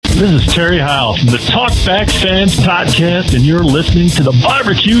This is Terry Howe from the Talkback Fans Podcast, and you're listening to the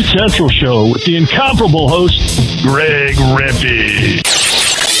Barbecue Central Show with the incomparable host, Greg Rempe.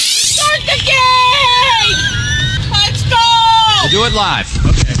 Start the game! Let's go! We'll do it live.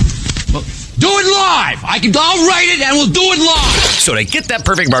 Okay. Well, do it live! I'll write it and we'll do it live! So to get that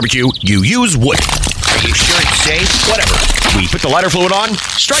perfect barbecue, you use wood. Are you sure it's safe? Whatever. We put the lighter fluid on,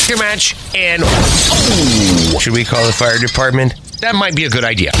 strike your match, and... Oh! Should we call the fire department? That might be a good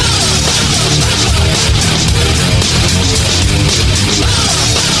idea.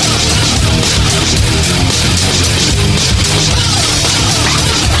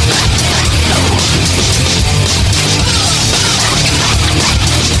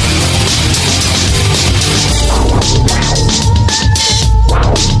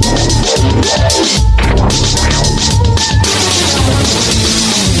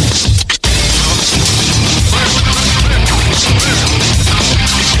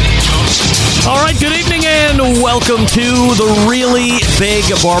 All right, good evening and welcome to the Really Big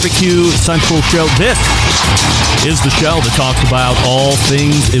Barbecue Central Show. This is the show that talks about all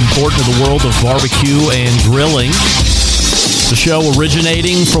things important in the world of barbecue and grilling. The show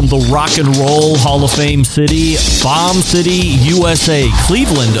originating from the Rock and Roll Hall of Fame city, Bomb City, USA,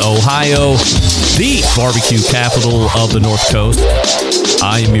 Cleveland, Ohio, the barbecue capital of the North Coast.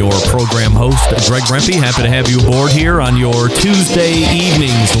 I am your program host, Greg Rempe. Happy to have you aboard here on your Tuesday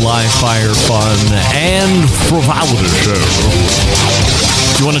evening's live fire fun and frivolity show.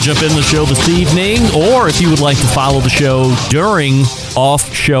 If you want to jump in the show this evening, or if you would like to follow the show during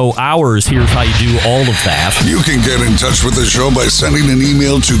off-show hours, here's how you do all of that. You can get in touch with the show by sending an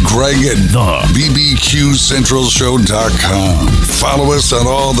email to Greg at bbqcentralshow.com. Follow us on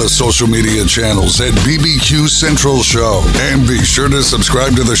all the social media channels at BBQ Central Show. And be sure to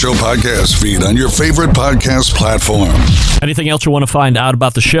subscribe to the show podcast feed on your favorite podcast platform. Anything else you want to find out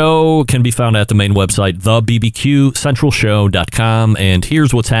about the show can be found at the main website, thebbqcentralshow.com. And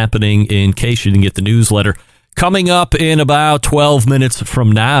here's what's happening in case you didn't get the newsletter. Coming up in about 12 minutes from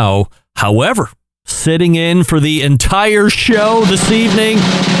now, however, sitting in for the entire show this evening,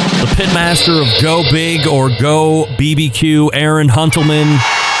 the pitmaster of Go Big or Go BBQ, Aaron Huntelman,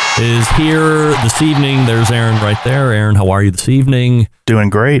 is here this evening. There's Aaron right there. Aaron, how are you this evening? Doing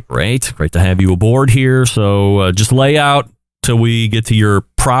great. Great to have you aboard here. So just lay out till we get to your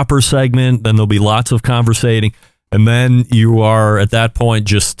proper segment. Then there'll be lots of conversating. And then you are, at that point,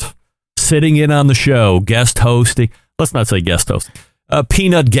 just sitting in on the show, guest hosting. Let's not say guest hosting.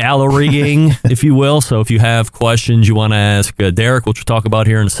 Peanut gallerying, if you will. So if you have questions you want to ask Derrick, which we'll talk about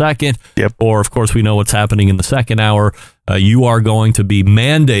here in a second, yep. Or, of course, we know what's happening in the second hour, you are going to be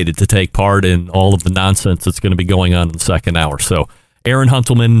mandated to take part in all of the nonsense that's going to be going on in the second hour. So Aaron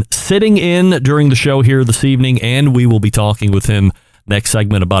Huntelman sitting in during the show here this evening, and we will be talking with him next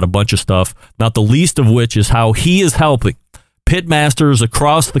segment about a bunch of stuff, not the least of which is how he is helping pitmasters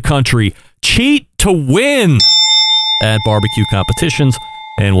across the country cheat to win at barbecue competitions,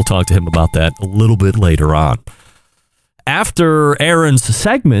 and we'll talk to him about that a little bit later on. After Aaron's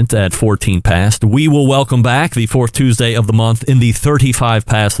segment at 14 past, we will welcome back the fourth Tuesday of the month in the 35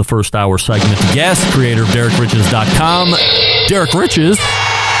 past the first hour segment. Guest, creator of DerrickRiches.com, Derrick Riches.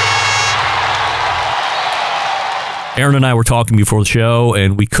 Aaron and I were talking before the show,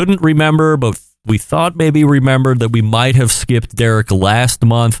 and we couldn't remember, but we thought maybe remembered that we might have skipped Derrick last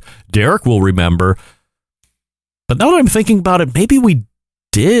month. Derrick will remember. But now that I'm thinking about it, maybe we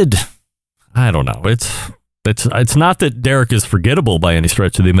did. I don't know. It's not that Derrick is forgettable by any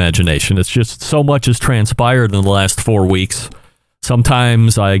stretch of the imagination. It's just so much has transpired in the last 4 weeks.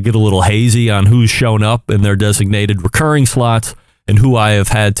 Sometimes I get a little hazy on who's shown up in their designated recurring slots and who I have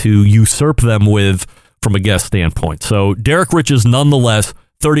had to usurp them with from a guest standpoint. So Derrick Riches, nonetheless,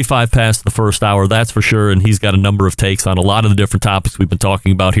 35 past the first hour, that's for sure, and he's got a number of takes on a lot of the different topics we've been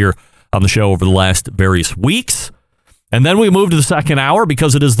talking about here on the show over the last various weeks. And then we move to the second hour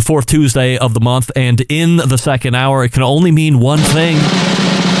because it is the fourth Tuesday of the month, and in the second hour, it can only mean one thing.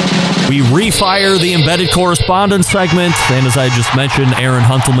 We refire the embedded correspondence segment, and as I just mentioned, Aaron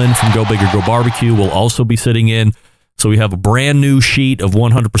Huntelman from Go Big or Go Barbecue will also be sitting in. So we have a brand new sheet of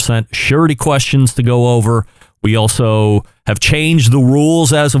 100% surety questions to go over. We also have changed the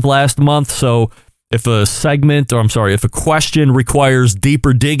rules as of last month. So if a question requires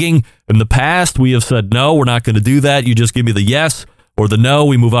deeper digging, in the past we have said, no, we're not going to do that. You just give me the yes or the no.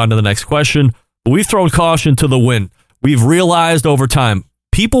 We move on to the next question. But we've thrown caution to the wind. We've realized over time,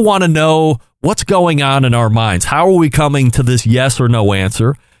 people want to know what's going on in our minds. How are we coming to this yes or no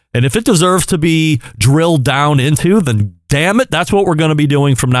answer? And if it deserves to be drilled down into, then damn it, that's what we're going to be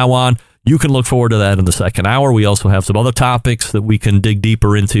doing from now on. You can look forward to that in the second hour. We also have some other topics that we can dig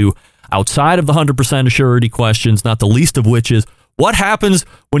deeper into outside of the 100% assurity questions, not the least of which is what happens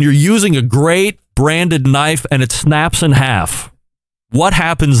when you're using a great branded knife and it snaps in half? What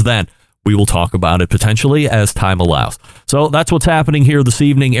happens then? We will talk about it potentially as time allows. So that's what's happening here this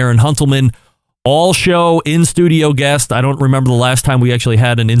evening. Aaron Huntelman, all show in-studio guest. I don't remember the last time we actually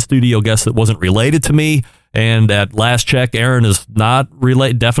had an in-studio guest that wasn't related to me. And at last check, Aaron is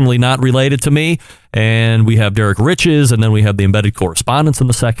definitely not related to me. And we have Derrick Riches, and then we have the embedded correspondence in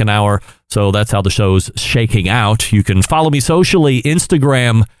the second hour. So that's how the show's shaking out. You can follow me socially,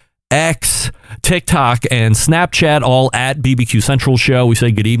 Instagram, X, TikTok, and Snapchat, all at BBQ Central Show. We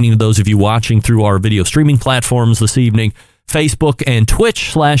say good evening to those of you watching through our video streaming platforms this evening. Facebook and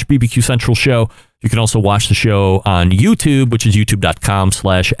Twitch/BBQ Central Show. You can also watch the show on YouTube, which is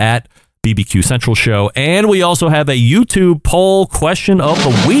youtube.com/at BBQ Central Show. And we also have a YouTube poll question of the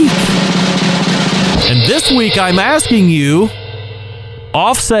week. And this week I'm asking you,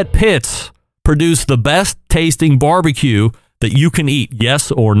 Offset Pits produce the best tasting barbecue that you can eat,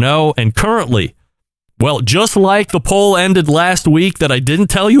 yes or no? And currently, well, just like the poll ended last week that I didn't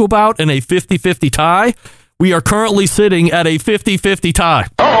tell you about in a 50-50 tie, we are currently sitting at a 50-50 tie.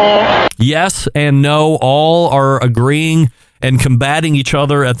 Uh-oh. Yes and no, all are agreeing and combating each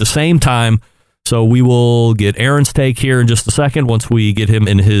other at the same time. So we will get Aaron's take here in just a second once we get him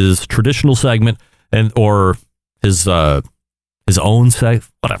in his traditional segment or his own segment,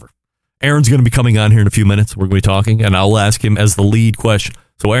 whatever. Aaron's going to be coming on here in a few minutes. We're going to be talking, and I'll ask him as the lead question.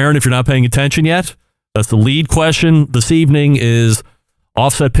 So, Aaron, if you're not paying attention yet, that's the lead question this evening is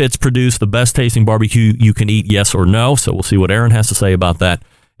Offset Pits produce the best tasting barbecue you can eat, yes or no? So we'll see what Aaron has to say about that.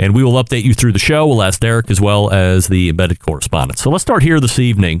 And we will update you through the show. We'll ask Derrick as well as the embedded correspondent. So let's start here this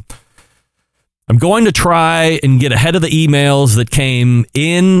evening. I'm going to try and get ahead of the emails that came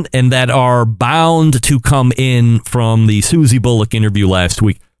in and that are bound to come in from the Susie Bullock interview last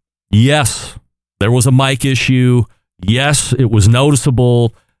week. Yes, there was a mic issue. Yes, it was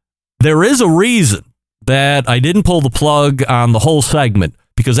noticeable. There is a reason that I didn't pull the plug on the whole segment,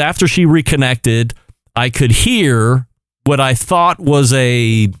 because after she reconnected, I could hear what I thought was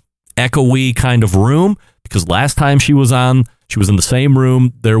a echoey kind of room, because last time she was in the same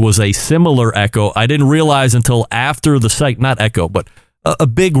room. There was a similar echo. I didn't realize until after the not echo, but a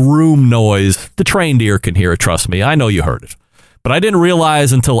big room noise. The trained ear can hear it, trust me. I know you heard it. But I didn't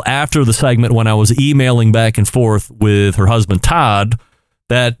realize until after the segment when I was emailing back and forth with her husband, Todd,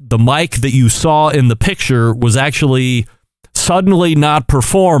 that the mic that you saw in the picture was actually suddenly not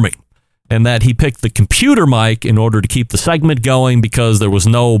performing, and that he picked the computer mic in order to keep the segment going because there was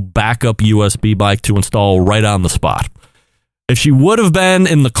no backup USB mic to install right on the spot. If she would have been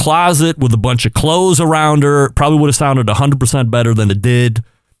in the closet with a bunch of clothes around her, it probably would have sounded 100% better than it did.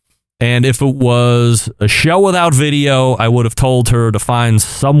 And if it was a show without video, I would have told her to find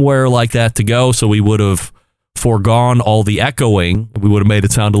somewhere like that to go, so we would have foregone all the echoing. We would have made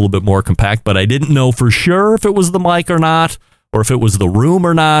it sound a little bit more compact, but I didn't know for sure if it was the mic or not, or if it was the room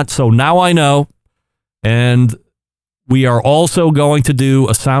or not. So now I know. And we are also going to do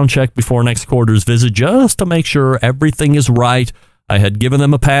a sound check before next quarter's visit just to make sure everything is right. I had given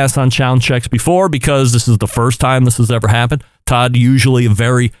them a pass on sound checks before because this is the first time this has ever happened. Todd, usually a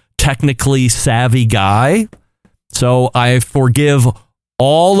very technically savvy guy. So I forgive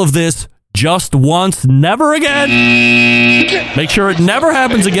all of this just once, never again. Make sure it never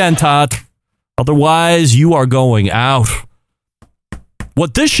happens again, Todd. Otherwise, you are going out.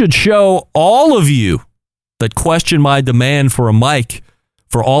 What this should show all of you that question my demand for a mic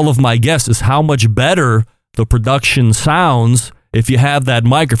for all of my guests is how much better the production sounds if you have that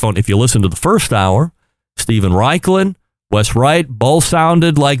microphone. If you listen to the first hour, Stephen Reichlin, Wes Wright, both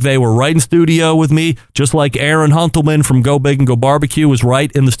sounded like they were right in studio with me, just like Aaron Huntelman from Go Big and Go Barbecue was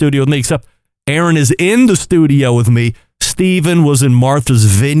right in the studio with me, except Aaron is in the studio with me. Stephen was in Martha's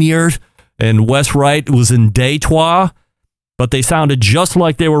Vineyard, and Wes Wright was in Detroit, but they sounded just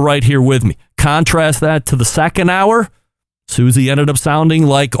like they were right here with me. Contrast that to the second hour, Susie ended up sounding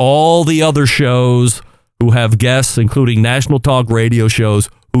like all the other shows who have guests, including national talk radio shows,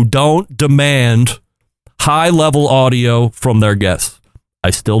 who don't demand high-level audio from their guests.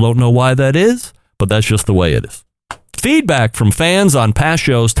 I still don't know why that is, but that's just the way it is. Feedback from fans on past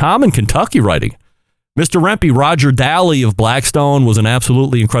shows. Tom in Kentucky writing, Mr. Rempe, Roger Daly of Blackstone was an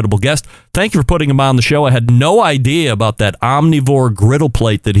absolutely incredible guest. Thank you for putting him on the show. I had no idea about that omnivore griddle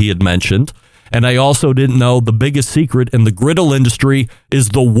plate that he had mentioned, and I also didn't know the biggest secret in the griddle industry is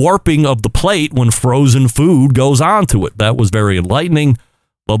the warping of the plate when frozen food goes onto it. That was very enlightening.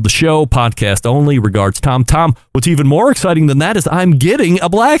 Love the show. Podcast only. Regards, Tom. Tom, what's even more exciting than that is I'm getting a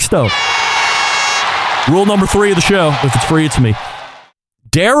Blackstone. Rule number 3 of the show. If it's free, it's me.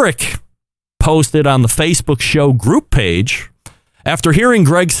 Derrick posted on the Facebook show group page, after hearing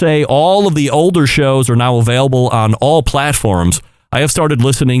Greg say all of the older shows are now available on all platforms, I have started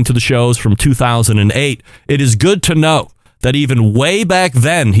listening to the shows from 2008. It is good to know that even way back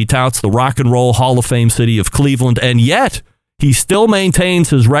then, he touts the Rock and Roll Hall of Fame city of Cleveland, and yet he still maintains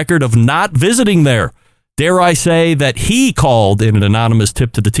his record of not visiting there. Dare I say that he called in an anonymous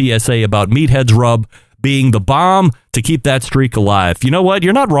tip to the TSA about Meathead's Rub being the bomb to keep that streak alive. You know what?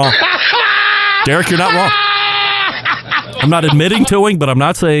 You're not wrong. Derrick, you're not wrong. I'm not admitting to it, but I'm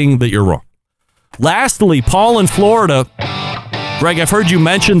not saying that you're wrong. Lastly, Paul in Florida. Greg, I've heard you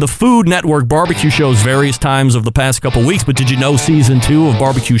mention the Food Network barbecue shows various times over the past couple weeks, but did you know Season 2 of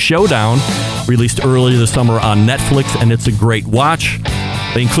Barbecue Showdown released earlier this summer on Netflix, and it's a great watch.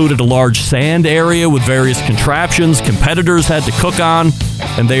 They included a large sand area with various contraptions competitors had to cook on,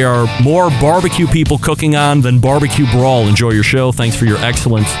 and they are more barbecue people cooking on than Barbecue Brawl. Enjoy your show. Thanks for your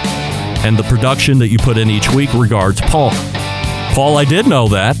excellence and the production that you put in each week. Regards, Paul. Paul, I did know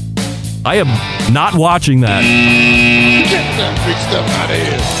that. I am not watching that. Get that big stuff out of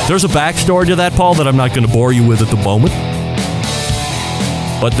here. There's a backstory to that, Paul, that I'm not going to bore you with at the moment.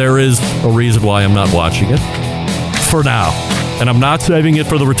 But there is a reason why I'm not watching it. For now. And I'm not saving it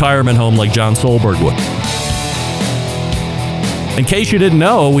for the retirement home like John Solberg would. In case you didn't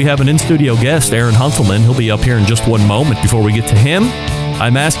know, we have an in-studio guest, Aaron Huntelman. He'll be up here in just one moment. Before we get to him,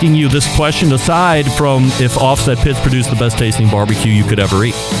 I'm asking you this question aside from if Offset Pits produced the best tasting barbecue you could ever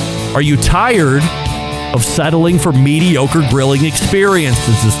eat. Are you tired of settling for mediocre grilling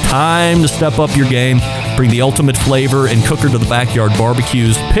experiences? It's time to step up your game, bring the ultimate flavor and cooker to the backyard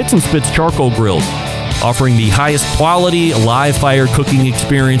barbecues. Pits and Spits Charcoal Grills, offering the highest quality live fire cooking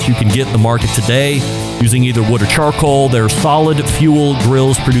experience you can get in the market today. Using either wood or charcoal, their solid fuel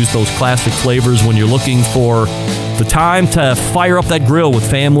grills produce those classic flavors when you're looking for the time to fire up that grill with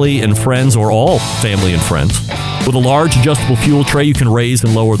family and friends, or all family and friends. With a large adjustable fuel tray, you can raise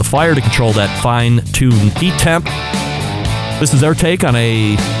and lower the fire to control that fine-tuned heat temp. This is their take on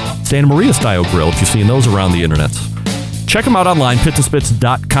a Santa Maria-style grill, if you've seen those around the internet. Check them out online,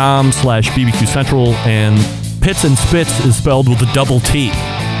 pitsandspits.com/BBQ Central, and Pits and Spits is spelled with a double T.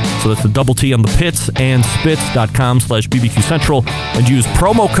 So that's the double T on the Pits and Spits.com/BBQ Central, and use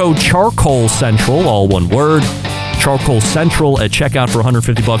promo code Charcoal Central, all one word, Charcoal Central at checkout for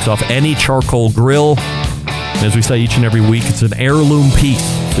 $150 off any charcoal grill. And as we say each and every week, it's an heirloom piece.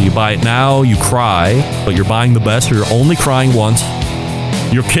 So you buy it now, you cry, but you're buying the best, or you're only crying once.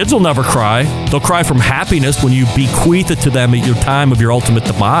 Your kids will never cry. They'll cry from happiness when you bequeath it to them at your time of your ultimate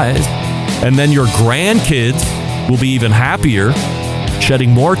demise. And then your grandkids will be even happier,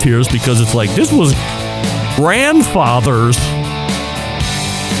 shedding more tears because it's like, this was grandfather's.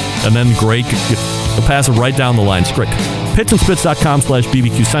 And then great, you'll pass it right down the line. It's great.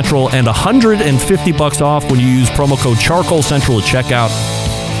 Pitsandspits.com/BBQ Central, and $150 off when you use promo code Charcoal Central at checkout.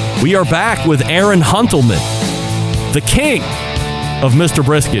 We are back with Aaron Huntelman, the king of Mr.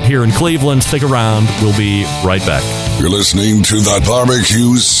 Brisket here in Cleveland. Stick around. We'll be right back. You're listening to the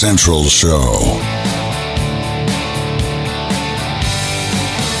Barbecue Central Show.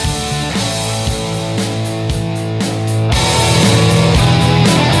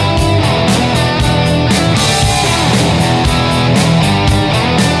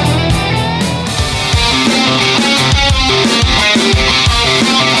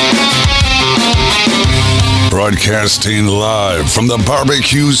 Broadcasting live from the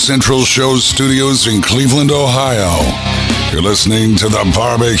Barbecue Central Show studios in Cleveland, Ohio. You're listening to the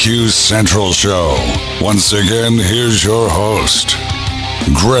Barbecue Central Show. Once again, here's your host,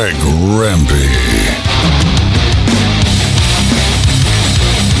 Greg Rempe.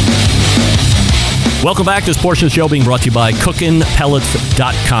 Welcome back to this portion of the show being brought to you by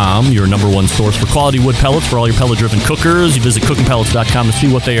cookinpellets.com, your number one source for quality wood pellets for all your pellet-driven cookers. You visit cookinpellets.com to see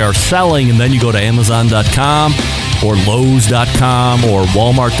what they are selling, and then you go to amazon.com or lowes.com or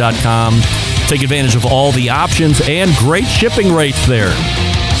walmart.com. Take advantage of all the options and great shipping rates there.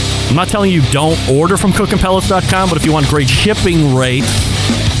 I'm not telling you don't order from cookinpellets.com, but if you want great shipping rates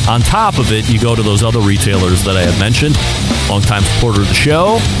on top of it, you go to those other retailers that I had mentioned. Longtime supporter of the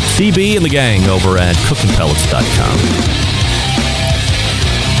show, CB and the gang over at cookinpellets.com.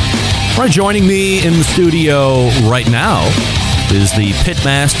 All right, joining me in the studio right now is the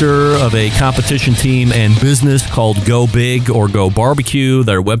pitmaster of a competition team and business called Go Big or Go Barbecue.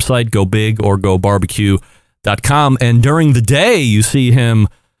 Their website, gobigorgobarbecue.com. And during the day, you see him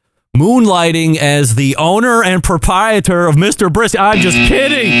moonlighting as the owner and proprietor of Mr. Brisket. I'm just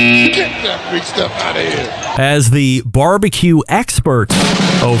kidding. Get that free stuff out of here. As the barbecue expert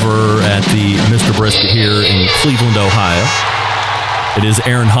over at the Mr. Brisket here in Cleveland, Ohio. It is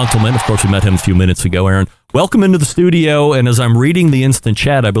Aaron Hunkelman. Of course, we met him a few minutes ago. Aaron, welcome into the studio. And as I'm reading the instant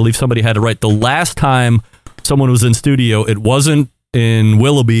chat, I believe somebody had to write the last time someone was in studio, it wasn't in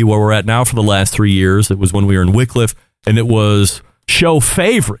Willoughby, where we're at now for the last 3 years. It was when we were in Wycliffe, and it was show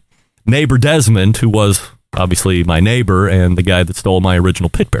favorite neighbor Desmond, who was obviously my neighbor and the guy that stole my original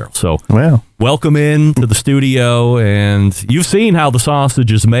pit barrel. So, welcome in to the studio, and you've seen how the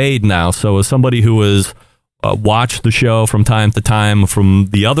sausage is made now. So, as somebody who has watched the show from time to time from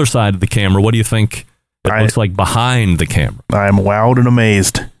the other side of the camera, what do you think it looks like behind the camera? I'm wowed and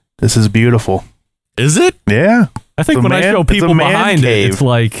amazed. This is beautiful. Is it? Yeah. I think when I show people behind it, it's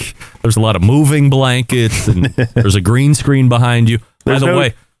like there's a lot of moving blankets and there's a green screen behind you. By the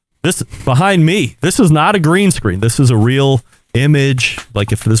way, this behind me, this is not a green screen. This is a real image.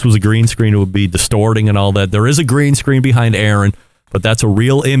 Like if this was a green screen, it would be distorting and all that. There is a green screen behind Aaron, but that's a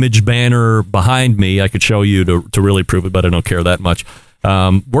real image banner behind me. I could show you to really prove it, but I don't care that much.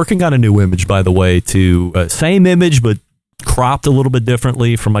 Working on a new image, by the way, same image, but cropped a little bit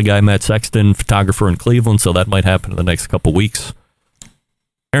differently from my guy Matt Sexton, photographer in Cleveland, so that might happen in the next couple weeks.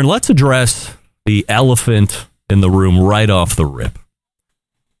 Aaron, let's address the elephant in the room right off the rip.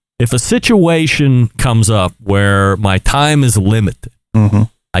 If a situation comes up where my time is limited,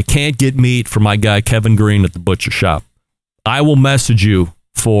 I can't get meat for my guy Kevin Green at the butcher shop, I will message you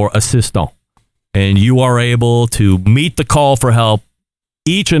for assistant, and you are able to meet the call for help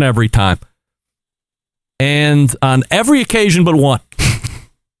each and every time. And on every occasion but one,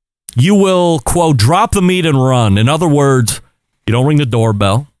 you will, quote, drop the meat and run. In other words, you don't ring the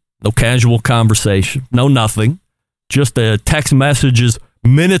doorbell, no casual conversation, no nothing, just a text messages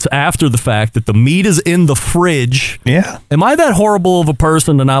minutes after the fact that the meat is in the fridge. Yeah. Am I that horrible of a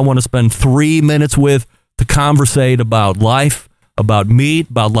person to not want to spend 3 minutes with to conversate about life, about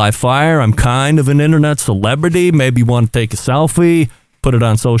meat, about live fire? I'm kind of an internet celebrity. Maybe you want to take a selfie, put it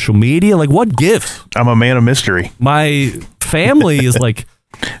on social media. Like, what gives? I'm a man of mystery. My family is like,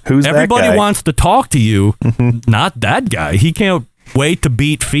 who's everybody that guy? wants to talk to you. Not that guy. He can't wait to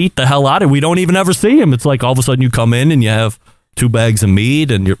beat feet the hell out of it. We don't even ever see him. It's like all of a sudden you come in and you have 2 bags of meat,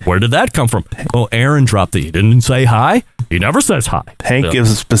 and where did that come from? Oh, Aaron dropped it. He didn't say hi. He never says hi. Hank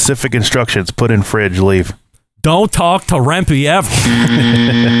gives specific instructions. Put in fridge, leave. Don't talk to Rempy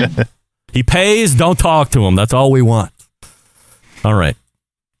ever. He pays, don't talk to him. That's all we want. All right.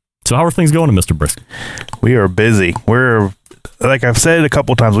 So how are things going to Mr. Brisket? We are busy. We're, like I've said it a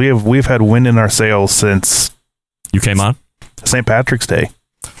couple times, we've had wind in our sails since you came on St. Patrick's Day.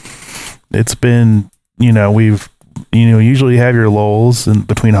 It's been, we've usually have your lulls in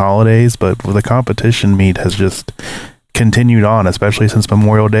between holidays, but the competition meet has just continued on, especially since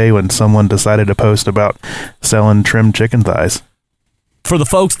Memorial Day when someone decided to post about selling trimmed chicken thighs. For the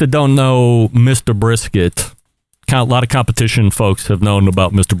folks that don't know Mr. Brisket, a lot of competition folks have known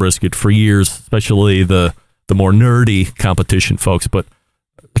about Mr. Brisket for years, especially the more nerdy competition folks. But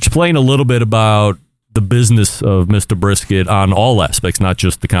explain a little bit about the business of Mr. Brisket on all aspects, not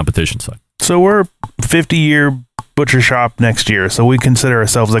just the competition side. So we're 50-year butcher shop next year, so we consider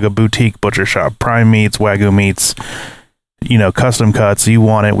ourselves like a boutique butcher shop. Prime meats, Wagyu meats, custom cuts. You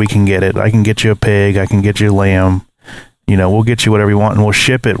want it, we can get it. I can get you a pig, I can get you a lamb. We'll get you whatever you want, and we'll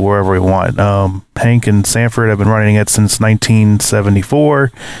ship it wherever we want. Hank and Sanford have been running it since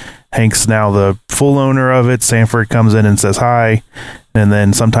 1974. Hank's now the full owner of it. Sanford comes in and says hi, and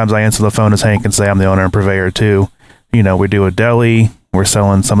then sometimes I answer the phone as Hank and say I'm the owner and purveyor too. We do a deli. We're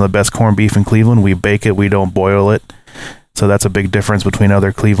selling some of the best corned beef in Cleveland. We bake it. We don't boil it. So that's a big difference between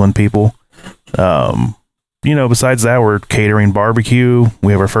other Cleveland people. Besides that, we're catering barbecue.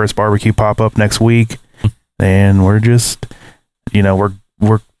 We have our first barbecue pop-up next week. And we're just,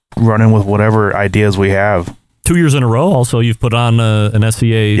 we're running with whatever ideas we have. 2 years in a row. Also, you've put on an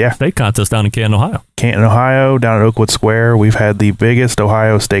SCA steak contest down in Canton, Ohio. Canton, Ohio, down at Oakwood Square. We've had the biggest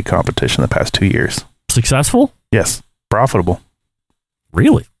Ohio steak competition the past 2 years. Successful? Yes. Profitable.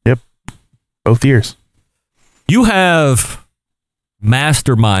 Really? Yep. Both years. You have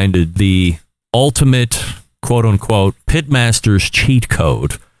masterminded the ultimate, quote-unquote, Pitmaster's cheat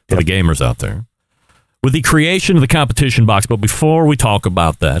code for the gamers out there with the creation of the competition box. But before we talk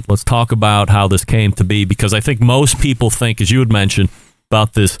about that, let's talk about how this came to be, because I think most people think, as you had mentioned,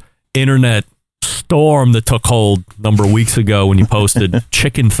 about this internet storm that took hold a number of weeks ago when you posted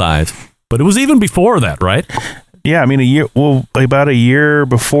chicken thighs. But it was even before that, right? Yeah, I mean, about a year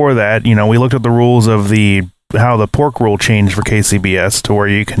before that, we looked at the rules of the how the pork rule changed for KCBS to where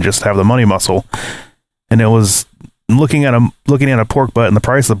you can just have the money muscle. And it was looking at a pork butt and the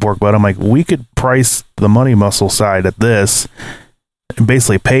price of the pork butt. I'm like, we could price the money muscle side at this and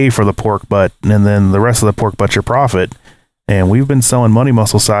basically pay for the pork butt, and then the rest of the pork butt's your profit. And we've been selling money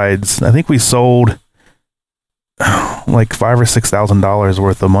muscle sides. I think we sold like $5,000 or $6,000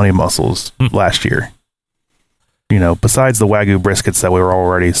 worth of money muscles last year. You know, besides the Wagyu briskets that we were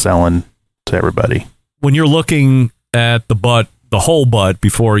already selling to everybody. When you're looking at the butt, the whole butt,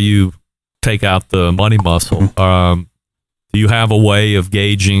 before you take out the money muscle, do you have a way of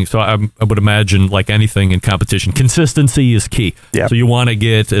gauging? So I would imagine, like anything in competition, consistency is key. Yeah. So you want to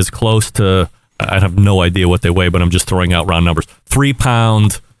get as close to, I have no idea what they weigh, but I'm just throwing out round numbers, 3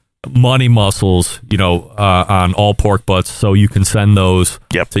 pound money muscles, you know, on all pork butts, so you can send those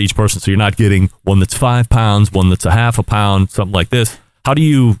to each person. So you're not getting one that's 5 pounds, one that's a half a pound, something like this. How do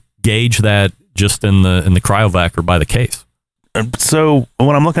you gauge that just in the cryovac or by the case? So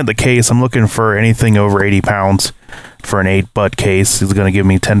when I'm looking at the case, I'm looking for anything over 80 pounds for an 8 butt case. It's going to give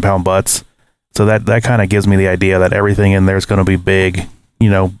me 10 pound butts. So that kind of gives me the idea that everything in there is going to be big, you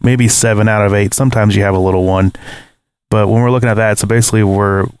know, maybe 7 out of 8. Sometimes you have a little one. But when we're looking at that, so basically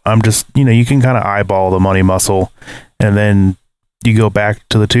I'm just, you know, you can kind of eyeball the money muscle, and then you go back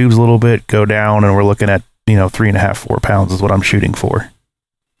to the tubes a little bit, go down, and we're looking at, you know, 3.5, 4 pounds is what I'm shooting for.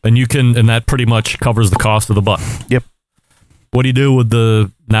 And that pretty much covers the cost of the butt. Yep. What do you do with the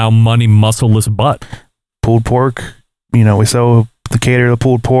now money muscle-less butt? Pulled pork. You know, we sell the cater to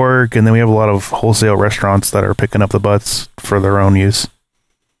pulled pork, and then we have a lot of wholesale restaurants that are picking up the butts for their own use.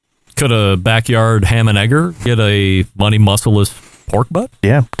 Could a backyard ham and egger get a money muscle-less pork butt?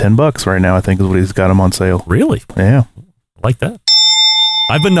 Yeah, $10 right now, I think, is what he's got them on sale. Really? Yeah. I like that.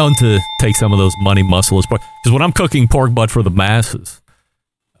 I've been known to take some of those money muscle-less pork, because when I'm cooking pork butt for the masses,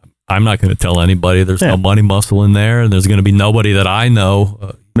 I'm not going to tell anybody there's no money muscle in there, and there's going to be nobody that I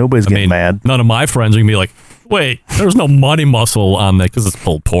know. Nobody's getting mad. None of my friends are going to be like, wait, there's no money muscle on that because it's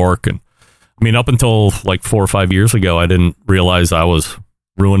pulled pork. And I mean, up until like 4 or 5 years ago, I didn't realize I was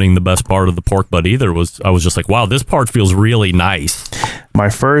ruining the best part of the pork butt either. I was just like, wow, this part feels really nice. My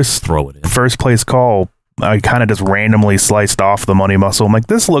first place call, I kind of just randomly sliced off the money muscle. I'm like,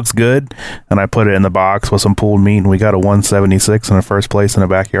 this looks good. And I put it in the box with some pulled meat, and we got a 176 in the first place in a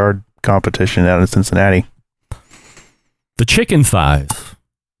backyard competition out of Cincinnati. The chicken thighs,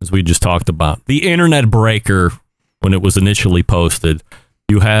 as we just talked about, the internet breaker, when it was initially posted,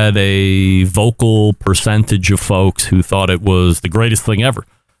 you had a vocal percentage of folks who thought it was the greatest thing ever.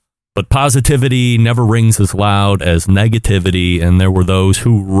 But positivity never rings as loud as negativity, and there were those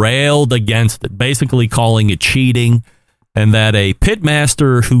who railed against it, basically calling it cheating, and that a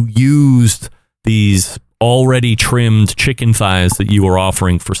pitmaster who used these already trimmed chicken thighs that you were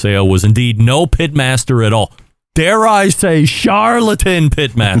offering for sale was indeed no pitmaster at all. Dare I say charlatan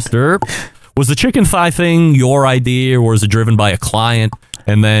pitmaster. Was the chicken thigh thing your idea, or was it driven by a client,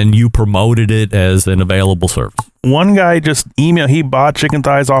 and then you promoted it as an available service? One guy just he bought chicken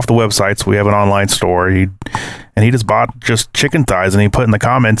thighs off the website, so we have an online store, and he just bought just chicken thighs, and he put in the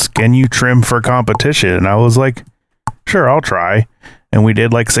comments, can you trim for competition? And I was like, sure, I'll try. And we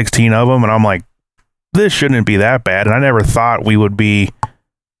did like 16 of them, and I'm like, this shouldn't be that bad. And I never thought we would be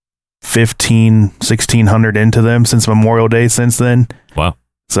 1,600 into them since Memorial Day since then. Wow.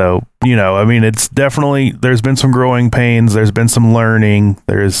 So, you know, I mean, it's definitely, there's been some growing pains. There's been some learning.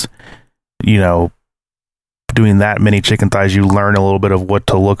 There's, you know, doing that many chicken thighs, you learn a little bit of what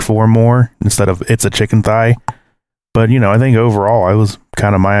to look for more instead of it's a chicken thigh. But, you know, I think overall it was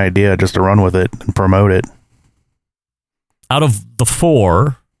kind of my idea just to run with it and promote it. Out of the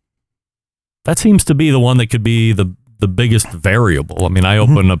 4, that seems to be the one that could be the biggest variable. I mean, I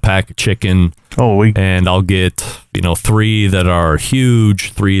open a pack of chicken and I'll get, you know, 3 that are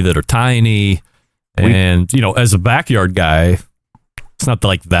huge, 3 that are tiny. And, you know, as a backyard guy, it's not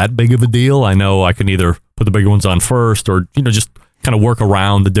like that big of a deal. I know I can either put the bigger ones on first or, you know, just kind of work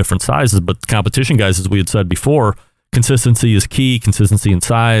around the different sizes. But competition guys, as we had said before, consistency is key. Consistency in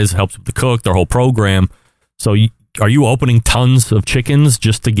size helps with the cook, their whole program. So are you opening tons of chickens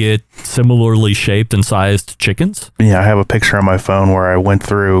just to get similarly shaped and sized chickens? Yeah, I have a picture on my phone where I went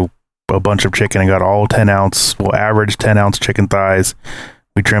through a bunch of chicken and got all 10-ounce, average 10-ounce chicken thighs.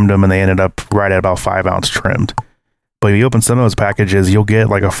 We trimmed them, and they ended up right at about 5-ounce trimmed. But if you open some of those packages, you'll get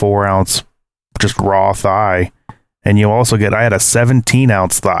like a 4-ounce just raw thigh. And you'll also get, I had a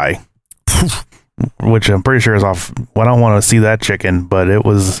 17-ounce thigh, which I'm pretty sure is off. Well, I don't want to see that chicken, but it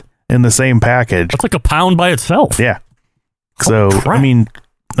was in the same package. That's like a pound by itself. Yeah. So, I mean,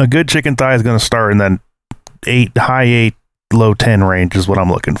 a good chicken thigh is going to start in that high 8, low 10 range is what I'm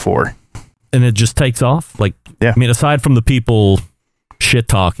looking for. And it just takes off? Like Yeah. I mean, aside from the people shit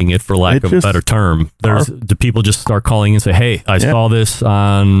talking it, for lack of a better term, do people just start calling and say, hey, I saw this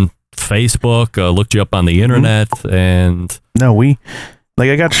on Facebook, looked you up on the internet, and... No,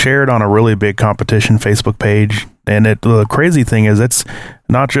 I got shared on a really big competition Facebook page, and the crazy thing is it's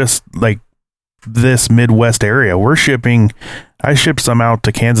not just like this Midwest area. I shipped some out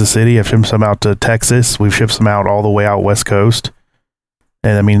to Kansas City, I've shipped some out to Texas, we've shipped some out all the way out West Coast.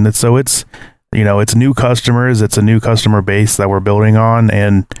 And I mean, it's new customers, it's a new customer base that we're building on,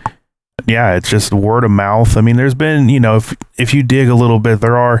 and yeah, it's just word of mouth. I mean, there's been, if you dig a little bit,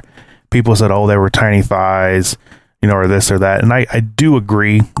 there are people said, oh, they were tiny thighs, or this or that. And I do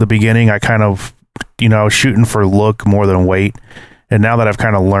agree. The beginning, I kind of, I was shooting for look more than weight. And now that I've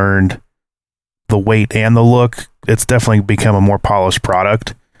kind of learned the weight and the look, it's definitely become a more polished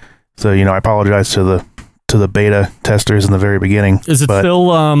product. So, I apologize to the beta testers in the very beginning. Is it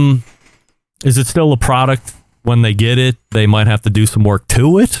still a product when they get it? They might have to do some work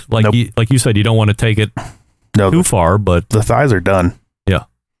to it. Like you said, you don't want to take it too far, but the thighs are done. Yeah.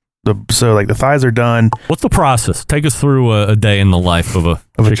 The thighs are done. What's the process? Take us through a day in the life of a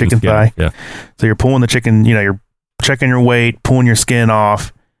chicken thigh. Yeah. So you're pulling the chicken, you're checking your weight, pulling your skin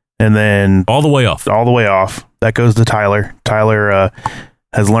off, and then all the way off. That goes to Tyler. Tyler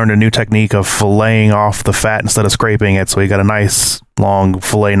has learned a new technique of filleting off the fat instead of scraping it. So he got a nice long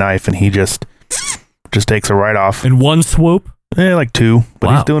fillet knife, and he just takes it right off in one swoop. Yeah, like two,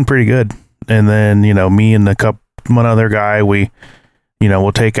 but he's doing pretty good. And then me and one other guy,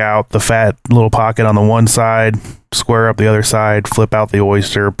 we'll take out the fat little pocket on the one side, square up the other side, flip out the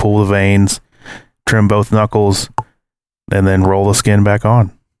oyster, pull the veins, trim both knuckles, and then roll the skin back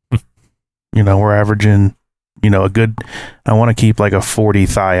on. We're averaging, a good, I want to keep like a 40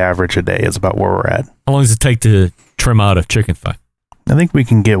 thigh average a day is about where we're at. How long does it take to trim out a chicken thigh? I think we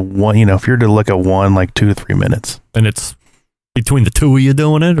can get one, if you're to look at one, like 2 to 3 minutes. And it's between the two of you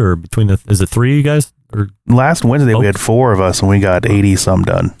doing it, or is it three of you guys? Or last Wednesday we had 4 of us and we got 80 some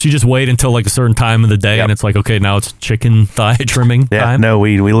done. So you just wait until like a certain time of the day, and it's like, okay, now it's chicken thigh trimming time? No,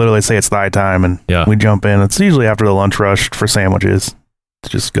 we literally say it's thigh time, and we jump in. It's usually after the lunch rush for sandwiches.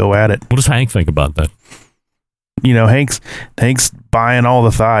 Just go at it. What does Hank think about that? Hank's buying all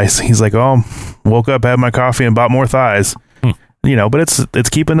the thighs. He's like, oh, woke up, had my coffee, and bought more thighs. But it's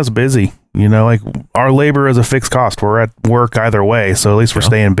keeping us busy. Like our labor is a fixed cost. We're at work either way, so at least we're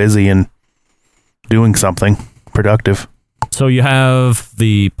staying busy and doing something productive. So you have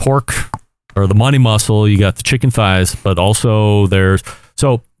the pork or the money muscle, you got the chicken thighs, but also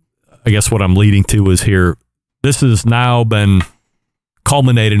so I guess what I'm leading to is here, this has now been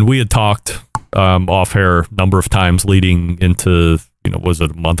culminated. We had talked off air a number of times leading into, was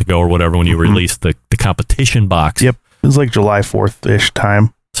it a month ago or whatever, when you released the competition box? Yep. It was like July 4th-ish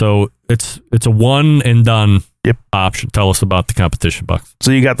time. So it's a one and done option. Tell us about the competition box.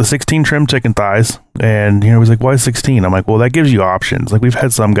 So you got the 16 trim chicken thighs, and he was like, why 16? I'm like, well, that gives you options. Like, we've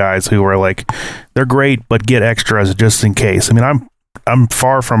had some guys who are like, they're great, but get extras just in case. I mean, I'm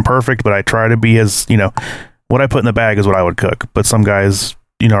far from perfect, but I try to be as, what I put in the bag is what I would cook. But some guys,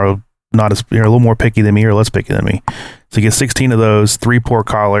 are not as, a little more picky than me or less picky than me. So you get 16 of those, 3 pork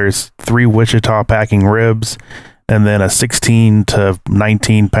collars, 3 Wichita packing ribs, and then a 16 to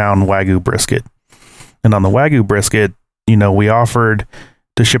 19 pound Wagyu brisket. And on the Wagyu brisket, we offered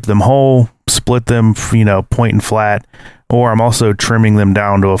to ship them whole, split them, point and flat, or I'm also trimming them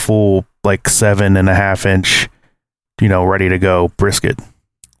down to a full, like 7.5 inch, ready to go brisket.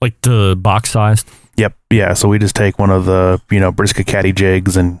 Like the box sized? Yep. Yeah. So we just take one of the, brisket caddy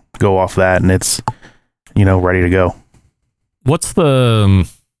jigs and go off that, and it's, ready to go. What's the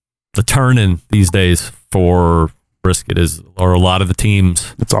turn-in these days for brisket? Are a lot of the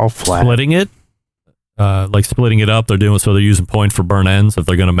teams, it's all flat, splitting it, splitting it up? They're using point for burn ends if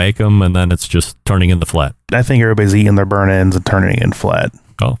they're going to make them, and then it's just turning in the flat. I think everybody's eating their burn ends and turning it in flat.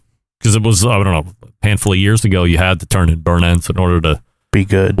 Oh, because it was, I don't know, a handful of years ago you had to turn in burn ends in order to be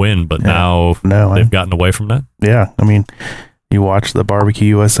good, win, but now they've gotten away from that. Yeah, I mean, you watched the Barbecue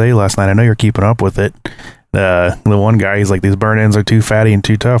USA last night. I know you're keeping up with it. The one guy, he's like, these burn ends are too fatty and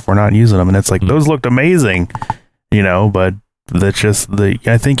too tough, we're not using them. And it's like, those looked amazing, but that's just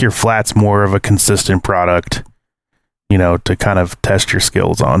I think your flat's more of a consistent product, to kind of test your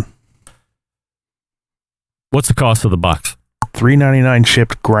skills on. What's the cost of the box? $3.99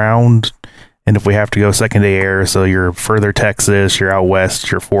 shipped ground, and if we have to go second day air, so you're further Texas, you're out west,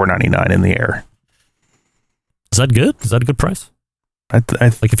 you're $4.99 in the air. Is that good? Is that a good price?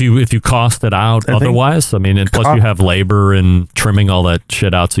 Like if you cost it out otherwise, and plus you have labor and trimming all that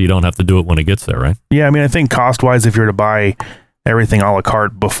shit out, so you don't have to do it when it gets there, right? Yeah, I think cost wise, if you're to buy everything a la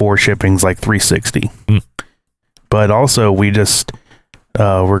carte before shipping's like $360. But also, we just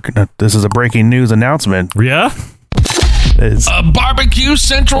this is a breaking news announcement. Yeah. A Barbecue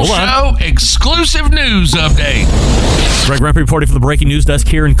Central Show exclusive news update. Greg Rempe reporting from the breaking news desk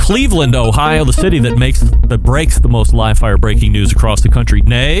here in Cleveland, Ohio, the city that breaks the most live fire breaking news across the country,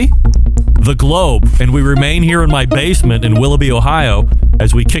 nay, the globe. And we remain here in my basement in Willoughby, Ohio,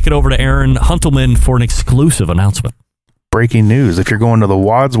 as we kick it over to Aaron Huntelman for an exclusive announcement. Breaking news: if you're going to the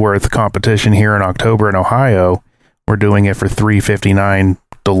Wadsworth competition here in October in Ohio, we're doing it for $3.59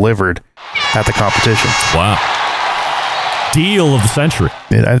 delivered at the competition. Wow. Deal of the century.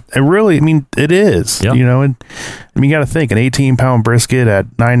 It is. Yep. You know, and you got to think an 18-pound brisket at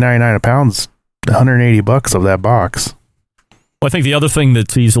 $9.99 a pound's $180 of that box. Well, I think the other thing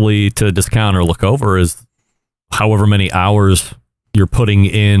that's easily to discount or look over is however many hours you're putting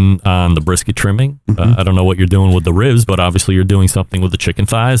in on the brisket trimming. I don't know what you're doing with the ribs, but obviously you're doing something with the chicken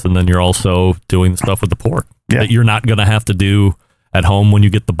thighs, and then you're also doing the stuff with the pork that you're not going to have to do at home when you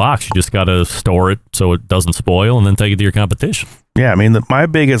get the box. You just got to store it so it doesn't spoil and then take it to your competition. Yeah, I mean, my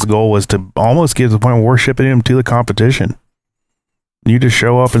biggest goal was to almost get to the point where we're shipping them to the competition. You just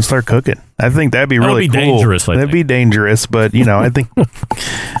show up and start cooking. I think that'd be really cool. Dangerous. That'd be dangerous, but I think,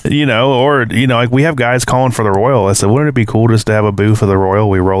 like we have guys calling for the Royal. I said, wouldn't it be cool just to have a booth of the Royal?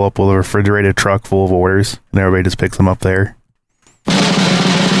 We roll up with a refrigerated truck full of orders and everybody just picks them up there.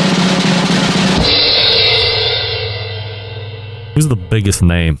 Who's the biggest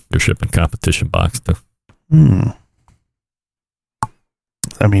name you're shipping competition box to?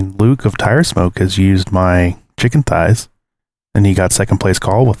 I mean, Luke of Tire Smoke has used my chicken thighs, and he got second place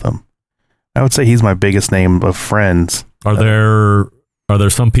call with them. I would say he's my biggest name of friends. Are there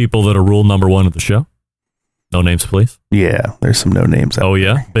some people that are rule number one of the show? No names, please. Yeah, there's some no names. Oh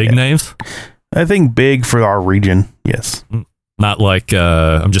yeah, big names. I think big for our region. Yes. Not like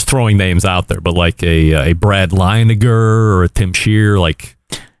I'm just throwing names out there, but like a Brad Leiniger or a Tim Shear, like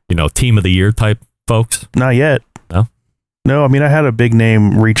team of the year type folks. Not yet. No. I mean, I had a big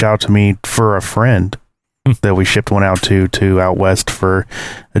name reach out to me for a friend that we shipped one out to out west for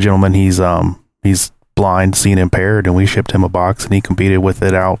a gentleman. He's blind, seeing impaired, and we shipped him a box, and he competed with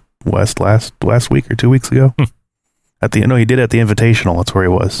it out west last week or 2 weeks ago. He did at the Invitational. That's where he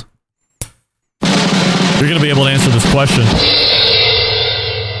was. You're going to be able to answer this question.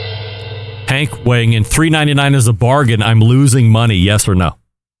 Hank weighing in, $3.99 is a bargain. I'm losing money. Yes or no?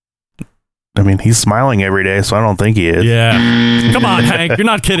 I mean, he's smiling every day, so I don't think he is. Yeah. Come on, Hank. You're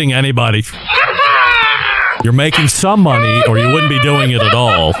not kidding anybody. You're making some money, or you wouldn't be doing it at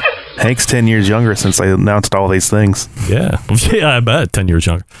all. Hank's 10 years younger since I announced all these things. Yeah. Yeah, I bet. 10 years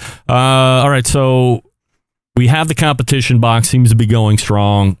younger. All right, so we have the competition box. Seems to be going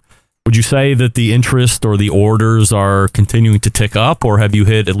strong. Would you say that the interest or the orders are continuing to tick up, or have you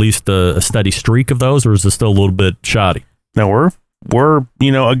hit at least a steady streak of those, or is it still a little bit shoddy? No, we're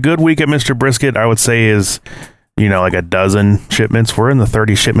a good week at Mr. Brisket, I would say, is like a dozen shipments. We're in the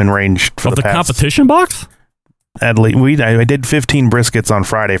 30 shipment range for the past. Competition box. At least I did 15 briskets on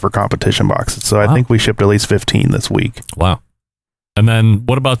Friday for competition boxes, so I think we shipped at least 15 this week. Wow. And then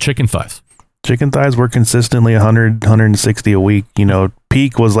what about chicken thighs? Chicken thighs were consistently 100, 160 a week.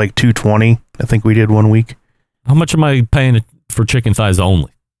 Peak was like 220. I think we did 1 week. How much am I paying for chicken thighs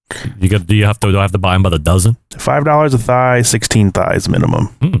only? Do I have to buy them by the dozen? $5 a thigh, 16 thighs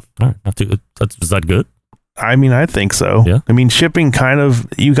minimum. All right, is that good? I mean, I think so. Yeah. I mean, shipping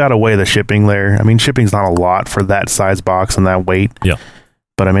you got to weigh the shipping there. I mean, shipping's not a lot for that size box and that weight. Yeah.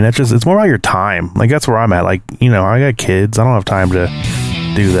 But I mean, it's more about your time. Like, that's where I'm at. Like, I got kids. I don't have time to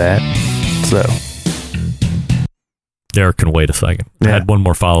do that. So. Derrick can wait a second. I had one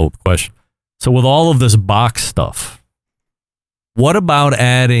more follow-up question. So with all of this box stuff, what about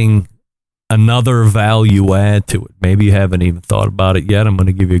adding another value add to it? Maybe you haven't even thought about it yet. I'm going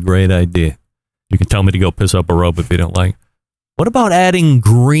to give you a great idea. You can tell me to go piss up a rope if you don't like. What about adding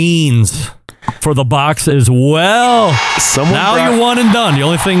greens for the box as well? You're one and done. The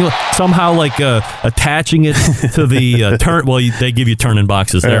only thing, somehow like attaching it to the turn. Well, they give you turn-in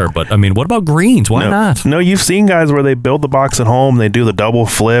boxes there, but I mean, what about greens? Why not? No, you've seen guys where they build the box at home. They do the double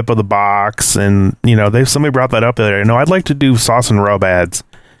flip of the box, and somebody brought that up there. I'd like to do sauce and rub ads.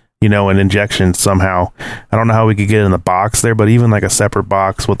 An injection somehow. I don't know how we could get it in the box there, but even like a separate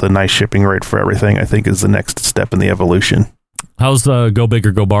box with a nice shipping rate for everything, I think is the next step in the evolution. How's the Go Big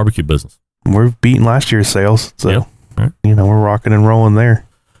or Go Barbecue business? We're beating last year's sales, so right. We're rocking and rolling there.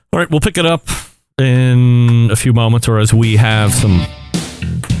 All right, we'll pick it up in a few moments, or as we have some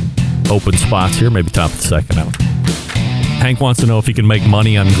open spots here, maybe top of the second hour. Hank wants to know if he can make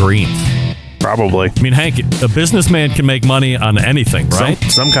money on greens. Probably. I mean, Hank, a businessman can make money on anything, right?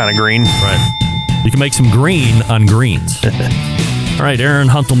 Some kind of green. Right. You can make some green on greens. All right, Aaron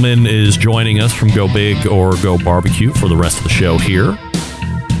Huntelman is joining us from Go Big or Go Barbecue for the rest of the show here.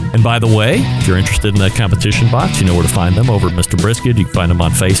 And by the way, if you're interested in that competition box, you know where to find them over at Mr. Brisket. You can find them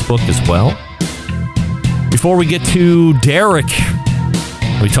on Facebook as well. Before we get to Derrick,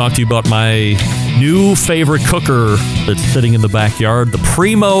 we talked to you about my new favorite cooker that's sitting in the backyard, the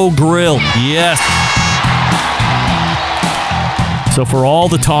Primo Grill. Yes. So for all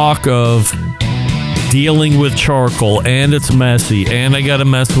the talk of dealing with charcoal, and it's messy, and I got to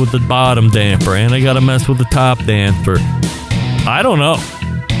mess with the bottom damper, and I got to mess with the top damper, I don't know.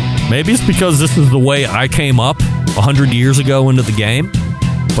 Maybe it's because this is the way I came up 100 years ago into the game,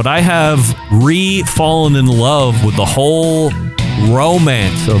 but I have fallen in love with the whole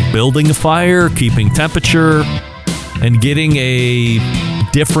romance of building a fire, keeping temperature, and getting a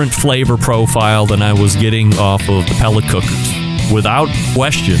different flavor profile than I was getting off of the pellet cookers, without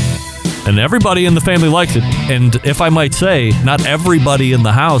question. And everybody in the family likes it. And if I might say, not everybody in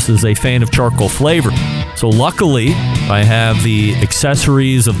the house is a fan of charcoal flavor. So luckily, I have the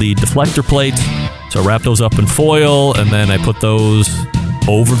accessories of the deflector plates. So I wrap those up in foil, and then I put those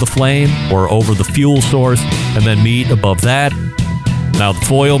over the flame or over the fuel source, and then meat above that. Now, the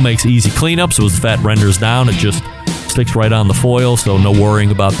foil makes easy cleanup, so as the fat renders down, it just sticks right on the foil, so no worrying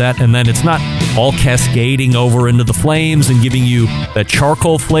about that. And then it's not all cascading over into the flames and giving you that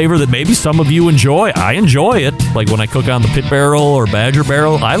charcoal flavor that maybe some of you enjoy. I enjoy it. Like when I cook on the pit barrel or badger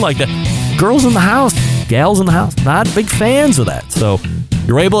barrel, I like that. Girls in the house, gals in the house, not big fans of that. So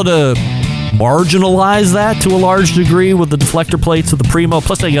you're able to marginalize that to a large degree with the deflector plates of the Primo.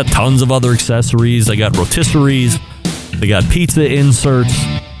 Plus, they got tons of other accessories. They got rotisseries. They got pizza inserts.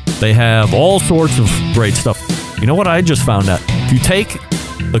 They have all sorts of great stuff. You know what I just found out? If you take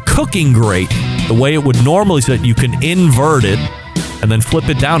the cooking grate, the way it would normally sit, you can invert it and then flip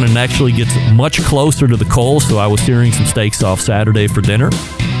it down, and it actually gets much closer to the coals. So I was searing some steaks off Saturday for dinner.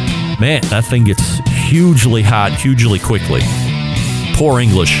 Man, that thing gets hugely hot, hugely quickly. Poor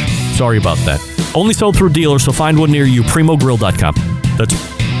English. Sorry about that. Only sold through dealers, so find one near you. PrimoGrill.com. That's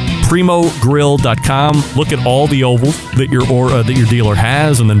PrimoGrill.com. Look at all the ovals that your dealer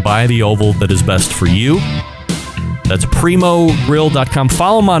has, and then buy the oval that is best for you. That's PrimoGrill.com.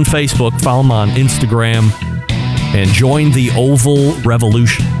 Follow them on Facebook. Follow them on Instagram. And join the Oval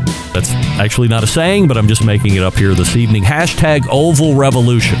Revolution. That's actually not a saying, but I'm just making it up here this evening. Hashtag Oval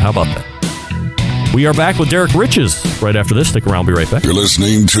Revolution. How about that? We are back with Derrick Riches right after this. Stick around. We'll be right back. You're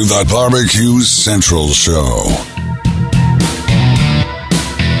listening to the Barbecue Central Show.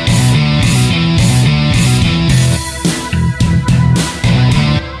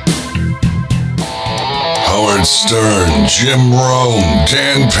 Howard Stern, Jim Rome,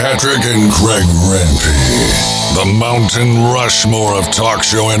 Dan Patrick, and Greg Rempe. The Mountain Rushmore of talk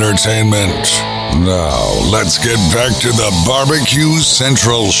show entertainment. Now, let's get back to the Barbecue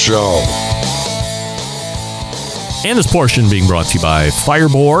Central Show. And this portion being brought to you by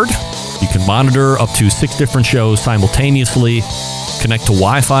Fireboard. You can monitor up to 6 different shows simultaneously. Connect to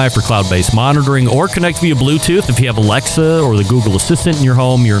Wi-Fi for cloud-based monitoring, or connect via Bluetooth. If you have Alexa or the Google Assistant in your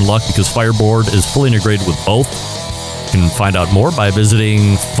home, you're in luck because Fireboard is fully integrated with both. You can find out more by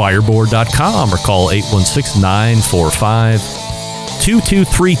visiting fireboard.com or call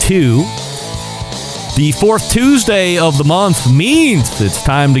 816-945-2232. The fourth Tuesday of the month means it's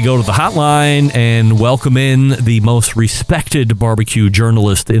time to go to the hotline and welcome in the most respected barbecue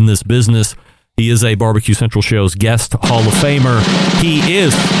journalist in this business. He is a Barbecue Central Show's guest Hall of Famer. He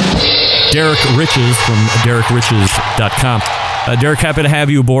is Derrick Riches from DerrickRiches.com. Derrick, happy to have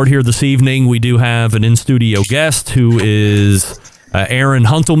you aboard here this evening. We do have an in-studio guest who is Aaron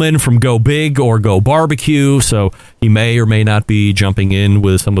Huntelman from Go Big or Go Barbecue, so he may or may not be jumping in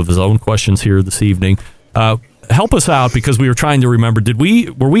with some of his own questions here this evening. Help us out, because we were trying to remember.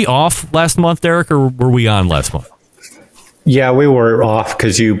 Were we off last month, Derrick, or were we on last month? Yeah, we were off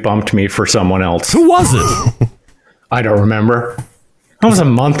because you bumped me for someone else. Who was it? I don't remember. That was a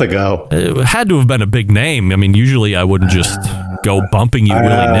month ago. It had to have been a big name. I mean, usually I wouldn't just go bumping you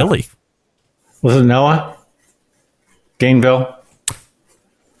willy-nilly. Was it Noah? Gainville?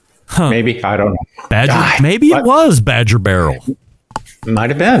 Huh. Maybe. I don't know. Maybe it was Badger Barrel. Might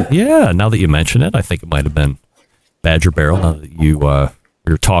have been. Yeah, now that you mention it, I think it might have been Badger Barrel. Now that you're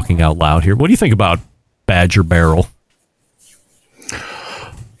talking out loud here. What do you think about Badger Barrel?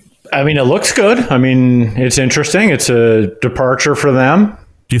 I mean, it looks good. I mean, it's interesting. It's a departure for them.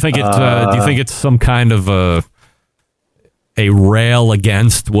 Do you think it's some kind of a rail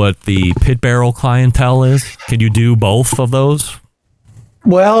against what the pit barrel clientele is? Can you do both of those?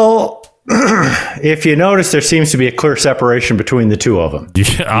 Well, if you notice, there seems to be a clear separation between the two of them.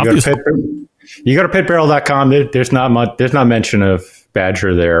 Yeah, obviously. You go to pitbarrel.com, there's not much, there's not mention of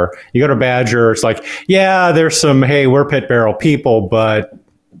Badger there. You go to Badger, it's like, yeah, there's some, hey, we're Pit Barrel people, but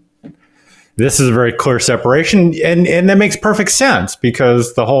this is a very clear separation. And that makes perfect sense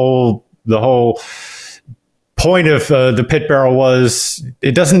because the whole point of the Pit Barrel was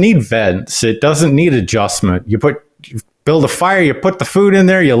it doesn't need vents. It doesn't need adjustment. You build a fire, you put the food in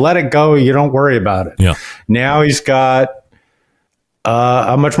there, you let it go, you don't worry about it. Yeah. Now he's got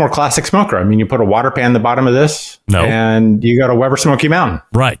a much more classic smoker. I mean, you put a water pan in the bottom of this, and you got a Weber Smoky Mountain.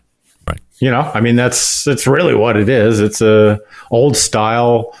 Right. I mean, that's really what it is. It's a old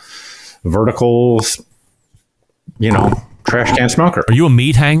style vertical, trash can smoker. Are you a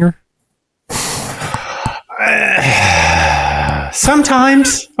meat hanger?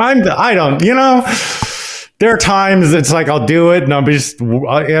 Sometimes I don't, there are times it's like I'll do it and I'll just,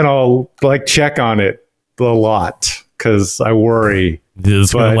 like check on it a lot because I worry.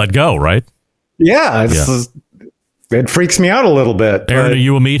 It's going to let go, right? Yeah. It freaks me out a little bit. Aaron, are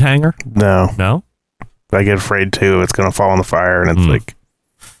you a meat hanger? No. I get afraid too. It's going to fall in the fire and it's like.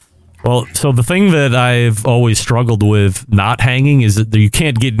 Well, so the thing that I've always struggled with not hanging is that you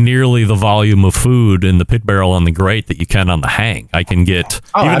can't get nearly the volume of food in the Pit Barrel on the grate that you can on the hang. I can get,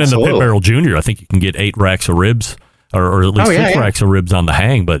 even absolutely. in the Pit Barrel Junior, I think you can get 8 racks of ribs or at least 6 racks of ribs on the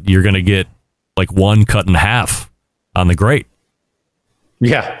hang, but you're going to get like 1 cut in half on the grate.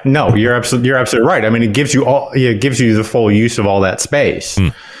 Yeah, no, you're absolutely right. I mean, it gives you the full use of all that space.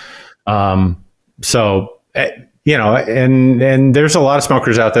 So, and there's a lot of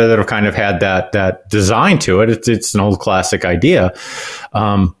smokers out there that have kind of had that design to it. It's an old classic idea.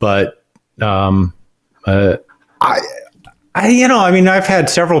 But I've had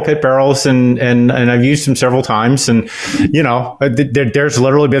several Pit Barrels and I've used them several times. And, there's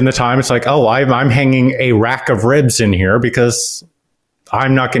literally been the time it's like, oh, I'm hanging a rack of ribs in here because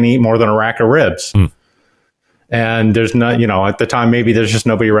I'm not going to eat more than a rack of ribs. And there's not, at the time, maybe there's just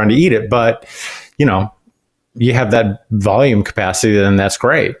nobody around to eat it. But, you have that volume capacity, then that's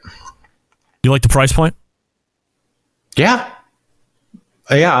great. You like the price point? Yeah.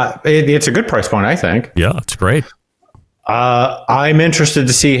 It's a good price point, I think. Yeah, it's great. I'm interested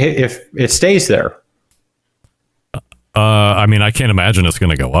to see if it stays there. I can't imagine it's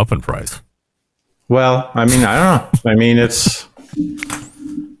going to go up in price. Well, I don't know.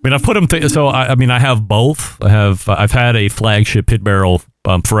 I've put them. I have both. I've had a flagship Pit Barrel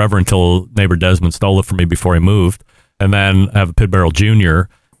forever until neighbor Desmond stole it from me before he moved, and then I have a Pit Barrel Junior,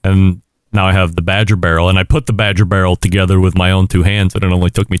 and now I have the Badger Barrel, and I put the Badger Barrel together with my own 2 hands, and it only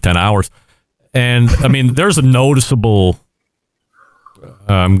took me 10 hours. And there's a noticeable.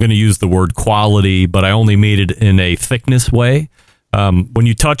 I'm going to use the word quality, but I only made it in a thickness way. When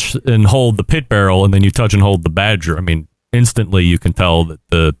you touch and hold the Pit Barrel, and then you touch and hold the Badger, instantly you can tell that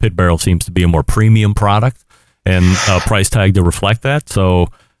the Pit Barrel seems to be a more premium product and a price tag to reflect that. So,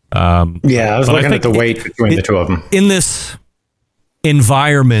 I was looking at the weight between the two of them. In this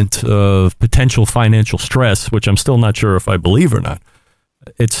environment of potential financial stress, which I'm still not sure if I believe or not,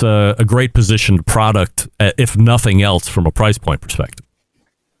 it's a great positioned product, if nothing else, from a price point perspective.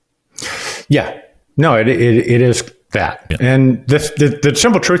 Yeah, no, it is that. Yeah. And the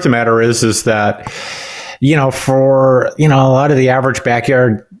simple truth of the matter is that, for, a lot of the average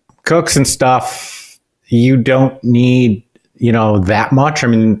backyard cooks and stuff, you don't need, that much.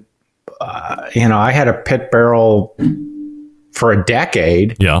 I had a Pit Barrel for a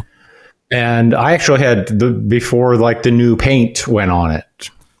decade. Yeah. And I actually had before the new paint went on it,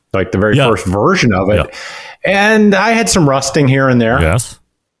 like the very first version of it. Yeah. And I had some rusting here and there. Yes.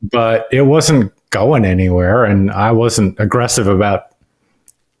 But it wasn't going anywhere. And I wasn't aggressive about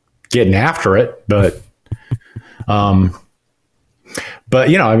getting after it. But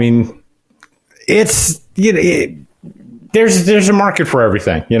it's, there's a market for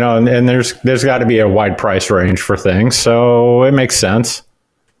everything, and there's got to be a wide price range for things. So it makes sense.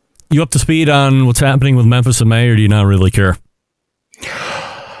 You up to speed on what's happening with Memphis in May, or do you not really care?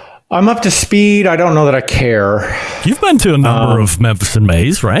 I'm up to speed. I don't know that I care. You've been to a number of Memphis in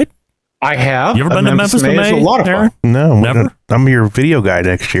Mays, right? I have. You ever been to Memphis in May? It's a lot of fun. No, never. I'm your video guy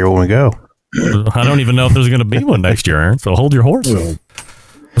next year when we go. I don't even know if there's going to be one next year, Aaron. So hold your horse.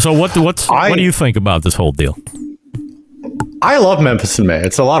 So what do you think about this whole deal? I love Memphis in May.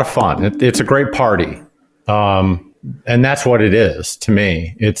 It's a lot of fun. It's a great party, and that's what it is to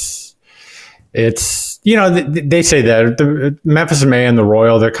me. It's they say that the Memphis in May and the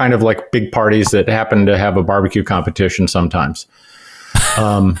Royal, they're kind of like big parties that happen to have a barbecue competition sometimes.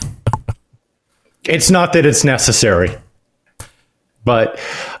 It's not that it's necessary, but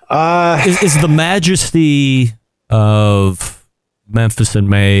is the majesty of Memphis in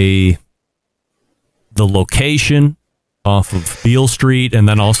May the location off of Beale Street, and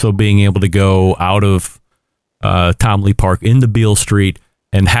then also being able to go out of Tom Lee Park into Beale Street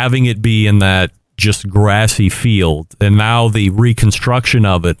and having it be in that just grassy field. And now the reconstruction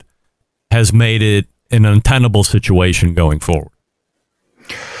of it has made it an untenable situation going forward.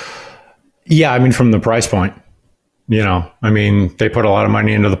 Yeah, I mean, from the price point, they put a lot of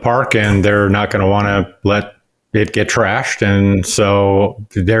money into the park, and they're not going to want to let it get trashed. And so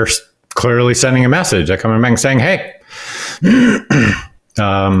they're clearly sending a message. They're coming back and saying, hey,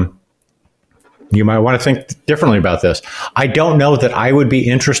 you might want to think differently about this. I don't know that I would be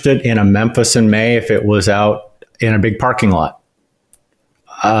interested in a Memphis in May if it was out in a big parking lot.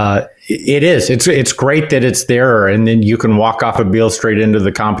 It is. It's great that it's there, and then you can walk off of Beale Street into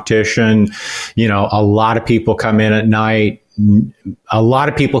the competition. A lot of people come in at night. A lot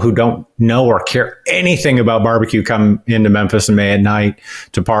of people who don't know or care anything about barbecue come into Memphis in May at night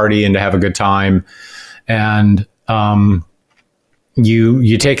to party and to have a good time. And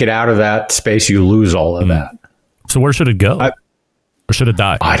you take it out of that space, you lose all of that. So where should it go? Or should it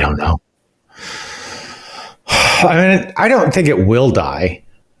die? I don't know. I mean, I don't think it will die.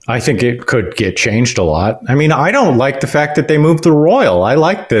 I think it could get changed a lot. I mean, I don't like the fact that they moved the Royal. I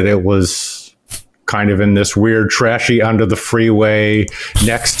like that it was kind of in this weird, trashy under the freeway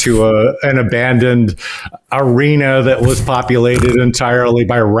next to an abandoned arena that was populated entirely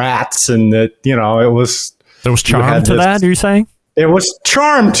by rats, and that, it was... There was charm to that, are you saying? It was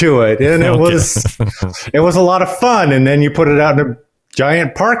charm to it, and it was a lot of fun. And then you put it out in a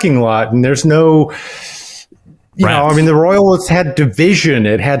giant parking lot, and there's no... the Royal had division,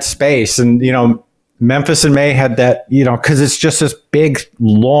 it had space, and Memphis in May had that, because it's just this big,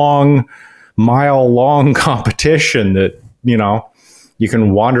 mile-long competition that you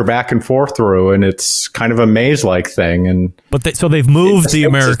can wander back and forth through, and it's kind of a maze-like thing. So they've moved the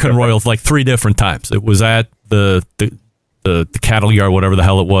American Royals like 3 different times. It was at the cattle yard, whatever the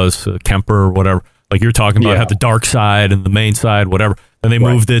hell it was, Kemper or whatever. Like you're talking about, have the dark side and the main side, whatever. Then they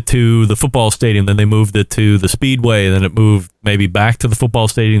moved it to the football stadium. Then they moved it to the Speedway. Then it moved maybe back to the football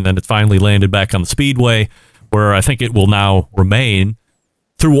stadium. Then it finally landed back on the Speedway, where I think it will now remain.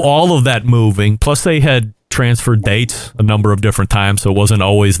 Through all of that moving, plus they had transferred dates a number of different times, so it wasn't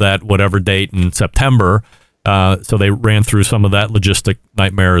always that whatever date in September. So they ran through some of that logistic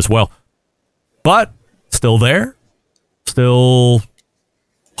nightmare as well. But still there, still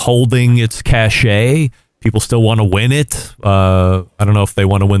holding its cachet. People still want to win it. I don't know if they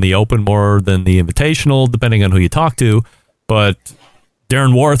want to win the Open more than the Invitational, depending on who you talk to. But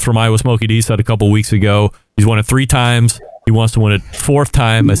Darren Worth from Iowa Smoky D said a couple weeks ago, he's won it 3 times. He wants to win it 4th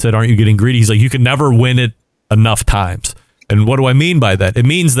time. I said, aren't you getting greedy? He's like, you can never win it enough times. And what do I mean by that? It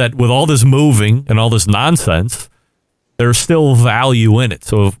means that with all this moving and all this nonsense, there's still value in it.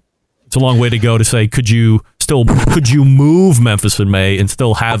 So it's a long way to go to say, could you move Memphis in May and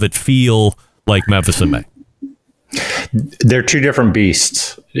still have it feel like Memphis in May? They're 2 different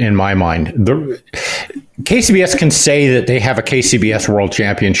beasts in my mind. KCBS can say that they have a KCBS World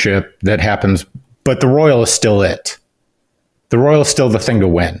Championship that happens, but the Royal is still it. The Royal is still the thing to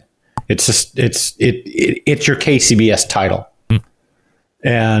win. It's just it's your KCBS title,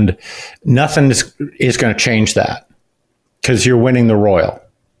 and nothing is going to change that because you're winning the Royal.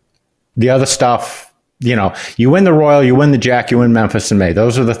 The other stuff, you win the Royal, you win the Jack, you win Memphis in May.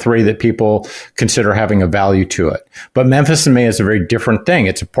 Those are the 3 that people consider having a value to it. But Memphis in May is a very different thing.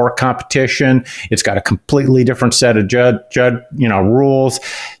 It's a pork competition. It's got a completely different set of rules.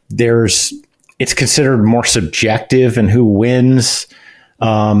 It's considered more subjective in who wins.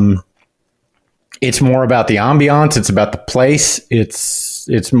 It's more about the ambiance. It's about the place.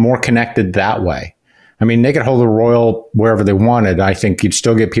 It's more connected that way. I mean, they could hold the Royal wherever they wanted. I think you'd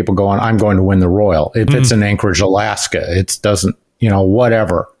still get people going, I'm going to win the Royal. If it's in Anchorage, Alaska, it doesn't,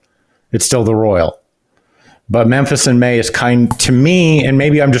 whatever. It's still the Royal. But Memphis in May is to me, and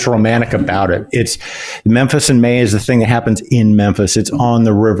maybe I'm just romantic about it. It's Memphis in May is the thing that happens in Memphis. It's on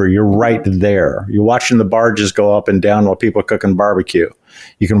the river. You're right there. You're watching the barges go up and down while people are cooking barbecue.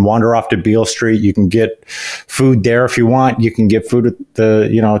 You can wander off to Beale Street. You can get food there if you want. You can get food at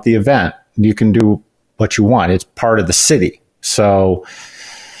at the event. You can do what you want. It's part of the city. So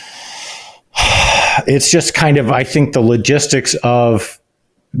it's just kind of, I think, the logistics of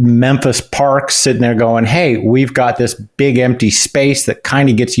Memphis Park sitting there going, hey, we've got this big empty space that kind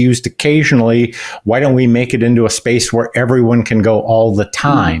of gets used occasionally. Why don't we make it into a space where everyone can go all the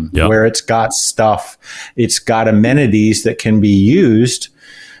time, where it's got stuff, it's got amenities that can be used,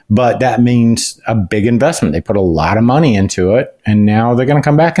 but that means a big investment. They put a lot of money into it, and now they're going to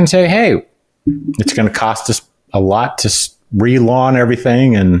come back and say, hey, it's going to cost us a lot to relawn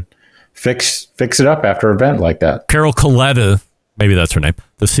everything, and fix it up after an event like that. Carol Coletta, maybe that's her name,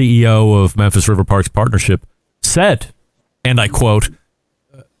 the CEO of Memphis River Parks Partnership, said, and I quote,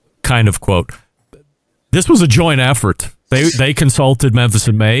 kind of quote, "This was a joint effort. They consulted Memphis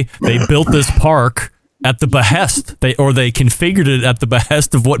in May. They built this park at the behest. They configured it at the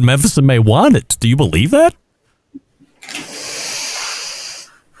behest of what Memphis in May wanted." Do you believe that?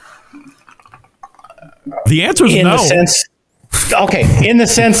 The answer is no. In the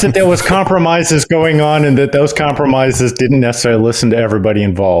sense that there was compromises going on and that those compromises didn't necessarily listen to everybody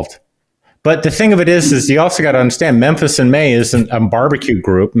involved. But the thing of it is you also got to understand Memphis in May isn't a barbecue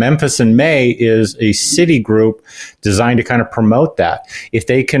group. Memphis in May is a city group designed to kind of promote that. If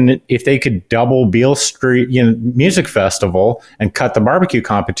they could double Beale Street, music festival and cut the barbecue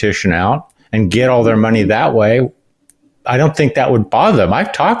competition out and get all their money that way, I don't think that would bother them.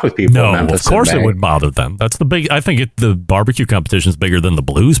 I've talked with people. No, in Memphis of course in May. it would bother them. That's the big. I think the barbecue competition is bigger than the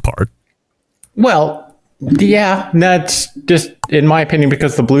blues part. Well, yeah, that's just in my opinion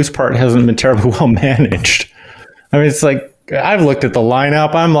because the blues part hasn't been terribly well managed. I mean, it's like I've looked at the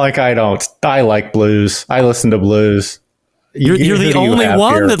lineup. I'm like, I like blues. I listen to blues. You're the only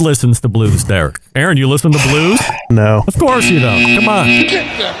one that listens to blues, Derek. Aaron, you listen to blues? No. Of course you don't. Come on. Get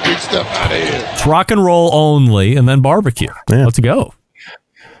that big stuff out of here. It's rock and roll only, and then barbecue. Yeah. Let's go.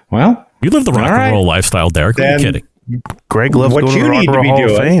 Well, You live the rock and roll lifestyle, Derek. Are you kidding? Greg loves What going to you the Rock need and to Roll be Hall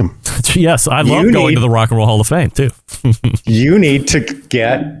of doing- Fame. Yes, I love going to the Rock and Roll Hall of Fame, too. you need to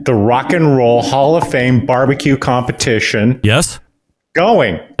get the Rock and Roll Hall of Fame barbecue competition Yes?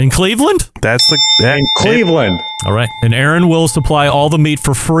 going In Cleveland? in Cleveland. All right. And Aaron will supply all the meat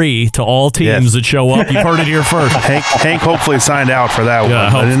for free to all teams that show up. You've heard it here first. Hank hopefully signed out for that one. I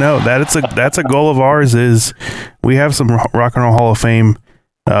I didn't know that's a goal of ours. Is we have some Rock and Roll Hall of Fame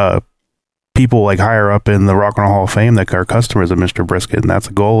people like higher up in the Rock and Roll Hall of Fame that are customers of Mr. Brisket, and that's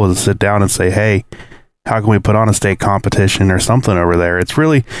a goal is to sit down and say, hey, how can we put on a state competition or something over there? It's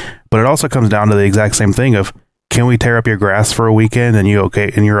really, but it also comes down to the exact same thing of, can we tear up your grass for a weekend and you're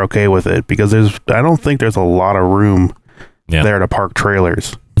okay with it? Because I don't think there's a lot of room there to park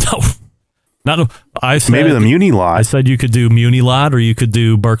trailers. No. I said, maybe the Muni lot. I said you could do Muni lot or you could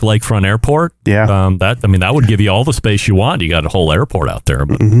do Burke Lakefront Airport. Yeah. That would give you all the space you want. You got a whole airport out there.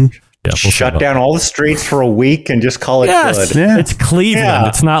 But we'll shut down all the streets for a week and just call it good. Yeah. It's Cleveland. Yeah.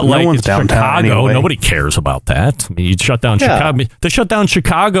 It's not No like one's it's downtown Chicago. anyway. Nobody cares about that. I mean, you'd shut down Chicago. They shut down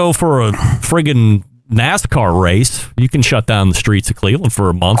Chicago for a friggin' NASCAR race. You can shut down the streets of Cleveland for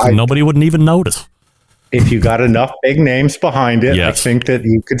a month and nobody wouldn't even notice. If you got enough big names behind it, Yes. I think that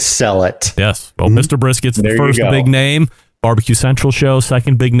you could sell it. Yes. Well, Mr. Brisket's the There you first go. big name. Barbecue Central show,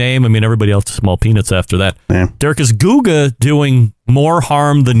 second big name. I mean, everybody else is small peanuts after that. Yeah. Derek, is Guga doing more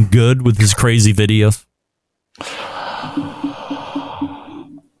harm than good with his crazy videos?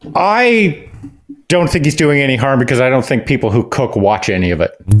 I don't think he's doing any harm because I don't think people who cook watch any of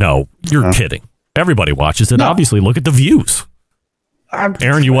it. No, you're kidding. Everybody watches it. No. Obviously, look at the views.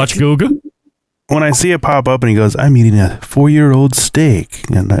 Aaron, you watch Guga? When I see it pop up and he goes, I'm eating a 4-year-old steak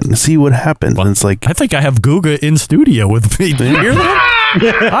and see what happens. And it's like, I think I have Guga in studio with me. Do you hear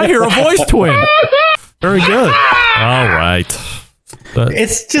that? I hear a voice twin. Very good. All right.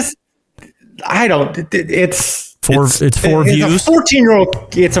 It's just, I don't, it's four views.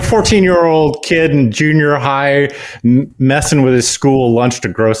 It's a 14-year-old kid in junior high messing with his school lunch to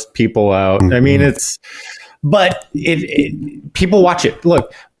gross people out. I mean, people watch it.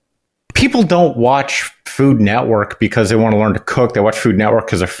 Look, people don't watch Food Network because they want to learn to cook. They watch Food Network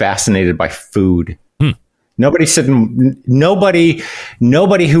because they're fascinated by food. Nobody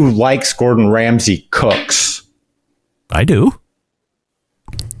who likes Gordon Ramsay cooks. I do.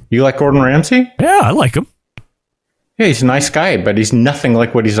 You like Gordon Ramsay? Yeah, I like him. Yeah, he's a nice guy, but he's nothing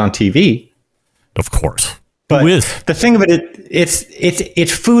like what he's on TV. Of course. But Who is? the thing of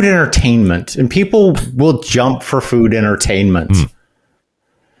it's food entertainment, and people will jump for food entertainment.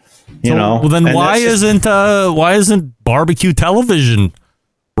 You know. Well, then And why that's just- why isn't barbecue television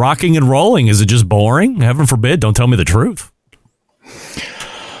rocking and rolling? Is it just boring? Heaven forbid! Don't tell me the truth.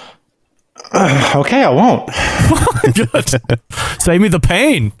 Okay, I won't. Good. Save me the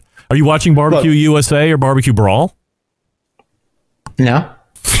pain. Are you watching Barbecue USA or Barbecue Brawl? No.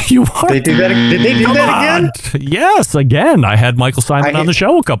 You are. Did they do that again? Yes, again. I had Michael Simon on the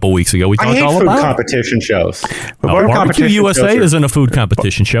show a couple weeks ago. We I talked hate all food about it. competition shows. Barbecue competition USA shows are- isn't a food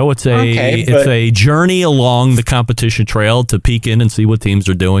competition show. It's a journey along the competition trail to peek in and see what teams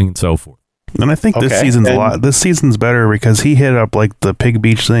are doing and so forth. and I think this Okay, season's and- this season's better because he hit up like the Pig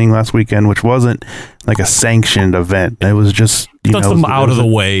Beach thing last weekend, which wasn't like a sanctioned event. It was just, That's some out of the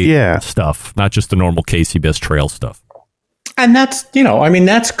way Yeah. stuff, not just the normal KCBS trail stuff. And that's, I mean,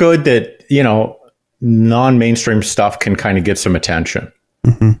 that's good that, non-mainstream stuff can kind of get some attention.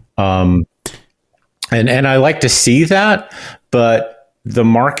 And I like to see that, but the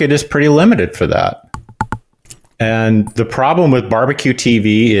market is pretty limited for that. And the problem with barbecue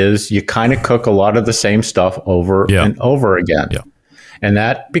TV is you kind of cook a lot of the same stuff over and over again. Yeah. And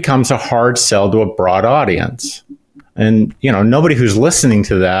that becomes a hard sell to a broad audience. And, nobody who's listening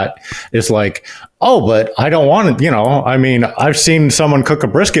to that is like, oh, but I don't want to, I mean, I've seen someone cook a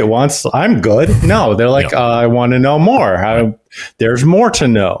brisket once. I'm good. No, they're like, I want to know more. There's more to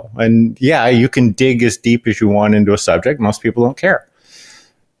know. And yeah, you can dig as deep as you want into a subject. Most people don't care.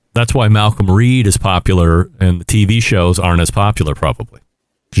 That's why Malcolm Reed is popular and the TV shows aren't as popular, probably.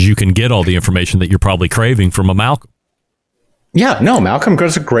 Because you can get all the information that you're probably craving from a Malcolm. Yeah, no, Malcolm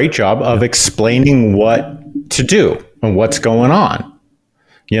does a great job of explaining what to do and what's going on,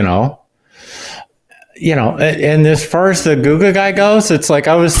 and as far as the Guga guy goes, it's like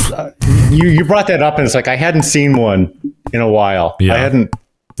you brought that up and it's like I hadn't seen one in a while. Yeah. I hadn't.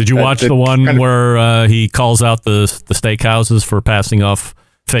 Did you watch the one where he calls out the steakhouses for passing off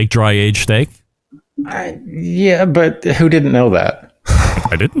fake dry aged steak? Yeah, but who didn't know that?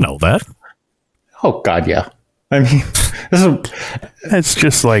 I didn't know that. Oh God, yeah. I mean, it's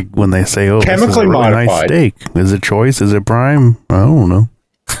just like when they say, "Oh, chemically this is a really modified nice steak. Is it choice? Is it prime? I don't know."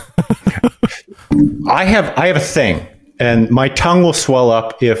 I have a thing, and my tongue will swell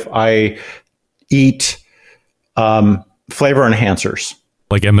up if I eat flavor enhancers,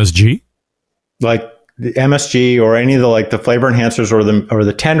 like MSG, like the MSG or any of the flavor enhancers or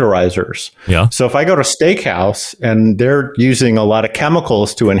the tenderizers. Yeah. So if I go to steakhouse and they're using a lot of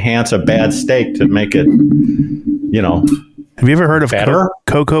chemicals to enhance a bad steak to make it, have you ever heard of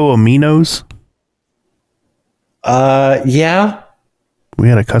cocoa aminos? Yeah. We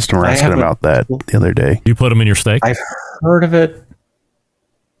had a customer asking about that the other day. You put them in your steak? I've heard of it,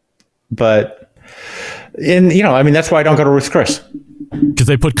 but that's why I don't go to Ruth's Chris. Because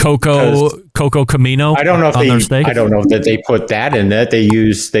they put cocoa camino. I don't know if on their steak. I don't know that they put that in it. They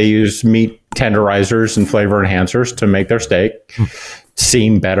use meat tenderizers and flavor enhancers to make their steak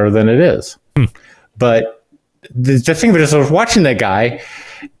seem better than it is. But the thing is, I was watching that guy,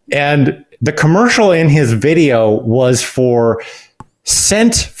 and the commercial in his video was for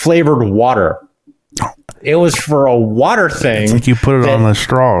scent flavored water. It was for a water thing. It's like you put it on the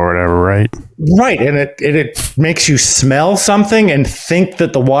straw or whatever, right? Right, and it makes you smell something and think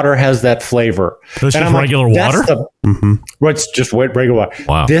that the water has that flavor. This is regular water? It's just regular water.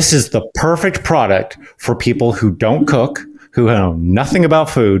 Wow. This is the perfect product for people who don't cook, who know nothing about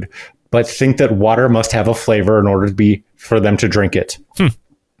food, but think that water must have a flavor in order for them to drink it.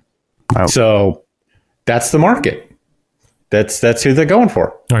 Wow. So that's the market. That's who they're going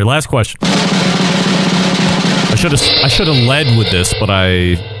for. All right, last question. I should have led with this, but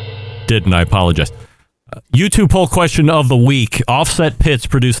I didn't. I apologize. YouTube poll question of the week: Offset pits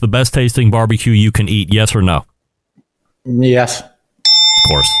produce the best tasting barbecue you can eat. Yes or no? Yes. Of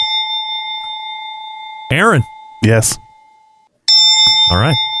course. Aaron. Yes. All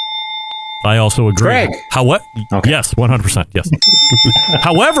right. I also agree. Greg. Yes, 100%. Yes.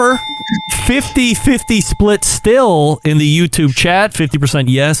 However, 50-50 split still in the YouTube chat. 50%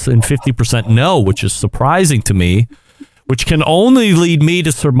 yes and 50% no, which is surprising to me, which can only lead me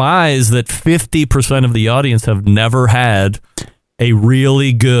to surmise that 50% of the audience have never had a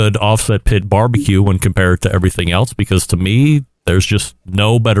really good offset pit barbecue when compared to everything else, because to me, there's just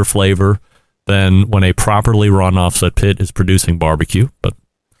no better flavor than when a properly run offset pit is producing barbecue. But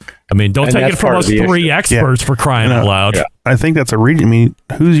I mean, don't take it from us three experts for crying out loud. Yeah. I think that's a reason. I mean,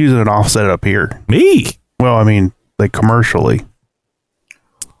 who's using an offset up here? Me. Well, I mean, like commercially.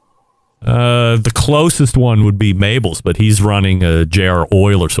 The closest one would be Mabel's, but he's running a JR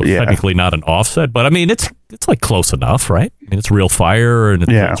Oiler, so it's technically not an offset. But I mean, it's like close enough, right? I mean, it's real fire and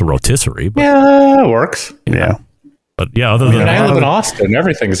it's a rotisserie. But, yeah, it works. Yeah. But yeah, other than that, I live in Austin.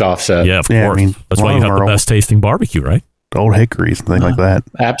 Everything's offset. Yeah, of course. I mean, that's why you have the best tasting barbecue, right? Old hickories and things like that.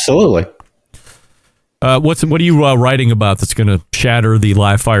 Absolutely. What are you writing about that's going to shatter the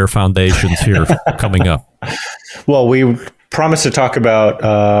live fire foundations here coming up? Well, we promised to talk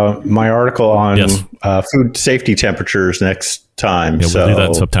about my article on food safety temperatures next time. Yeah, we'll do that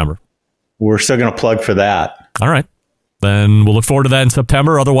in September. We're still going to plug for that. All right. Then we'll look forward to that in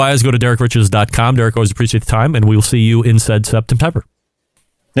September. Otherwise, go to DerrickRiches.com. Derrick, always appreciate the time, and we will see you in said September.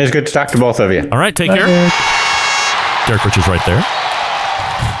 It's good to talk to both of you. All right, take care. Derrick Riches right there.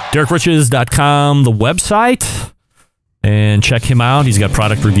 DerrickRiches.com, the website. And check him out. He's got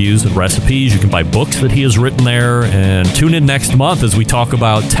product reviews and recipes. You can buy books that he has written there. And tune in next month as we talk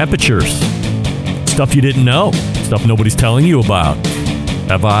about temperatures. Stuff you didn't know. stuff nobody's telling you about.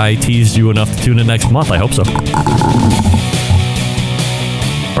 Have I teased you enough to tune in next month? I hope so.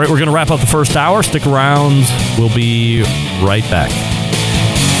 All right, we're going to wrap up the first hour. Stick around. We'll be right back.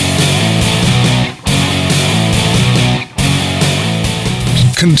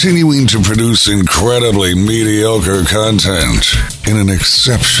 Continuing to produce incredibly mediocre content in an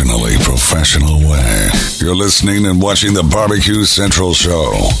exceptionally professional way. You're listening and watching the Barbecue Central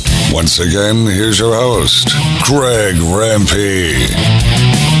Show. Once again, here's your host, Greg Rempe.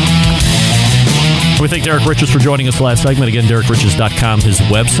 We thank Derrick Riches for joining us last segment. Again, DerrickRiches.com, his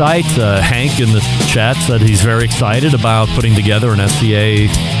website. Hank in the chat said he's very excited about putting together an SCA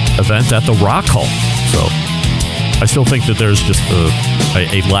event at the Rock Hall. So I still think that there's just a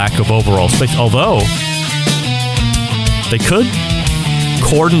lack of overall space. Although they could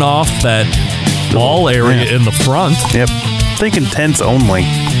cordon off that mall area in the front. Yep. Thinking tents only.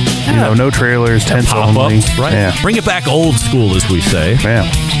 You know, no trailers, tents only. Right? Yeah. Bring it back old school, as we say. Yeah.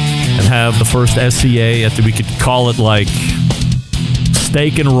 And have the first SCA we could call it like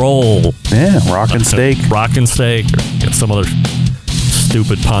Steak and Roll. Yeah, Rock and Steak. Rock and Steak. Or get some other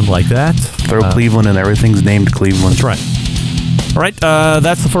stupid pun like that. Throw Cleveland and everything's named Cleveland. That's right. All right,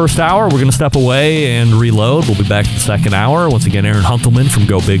 that's the first hour. We're going to step away and reload. We'll be back in the second hour. Once again, Aaron Huntelman from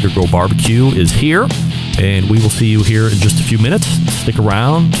Go Big or Go Barbecue is here, and we will see you here in just a few minutes. Stick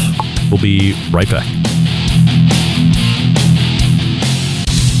around. We'll be right back.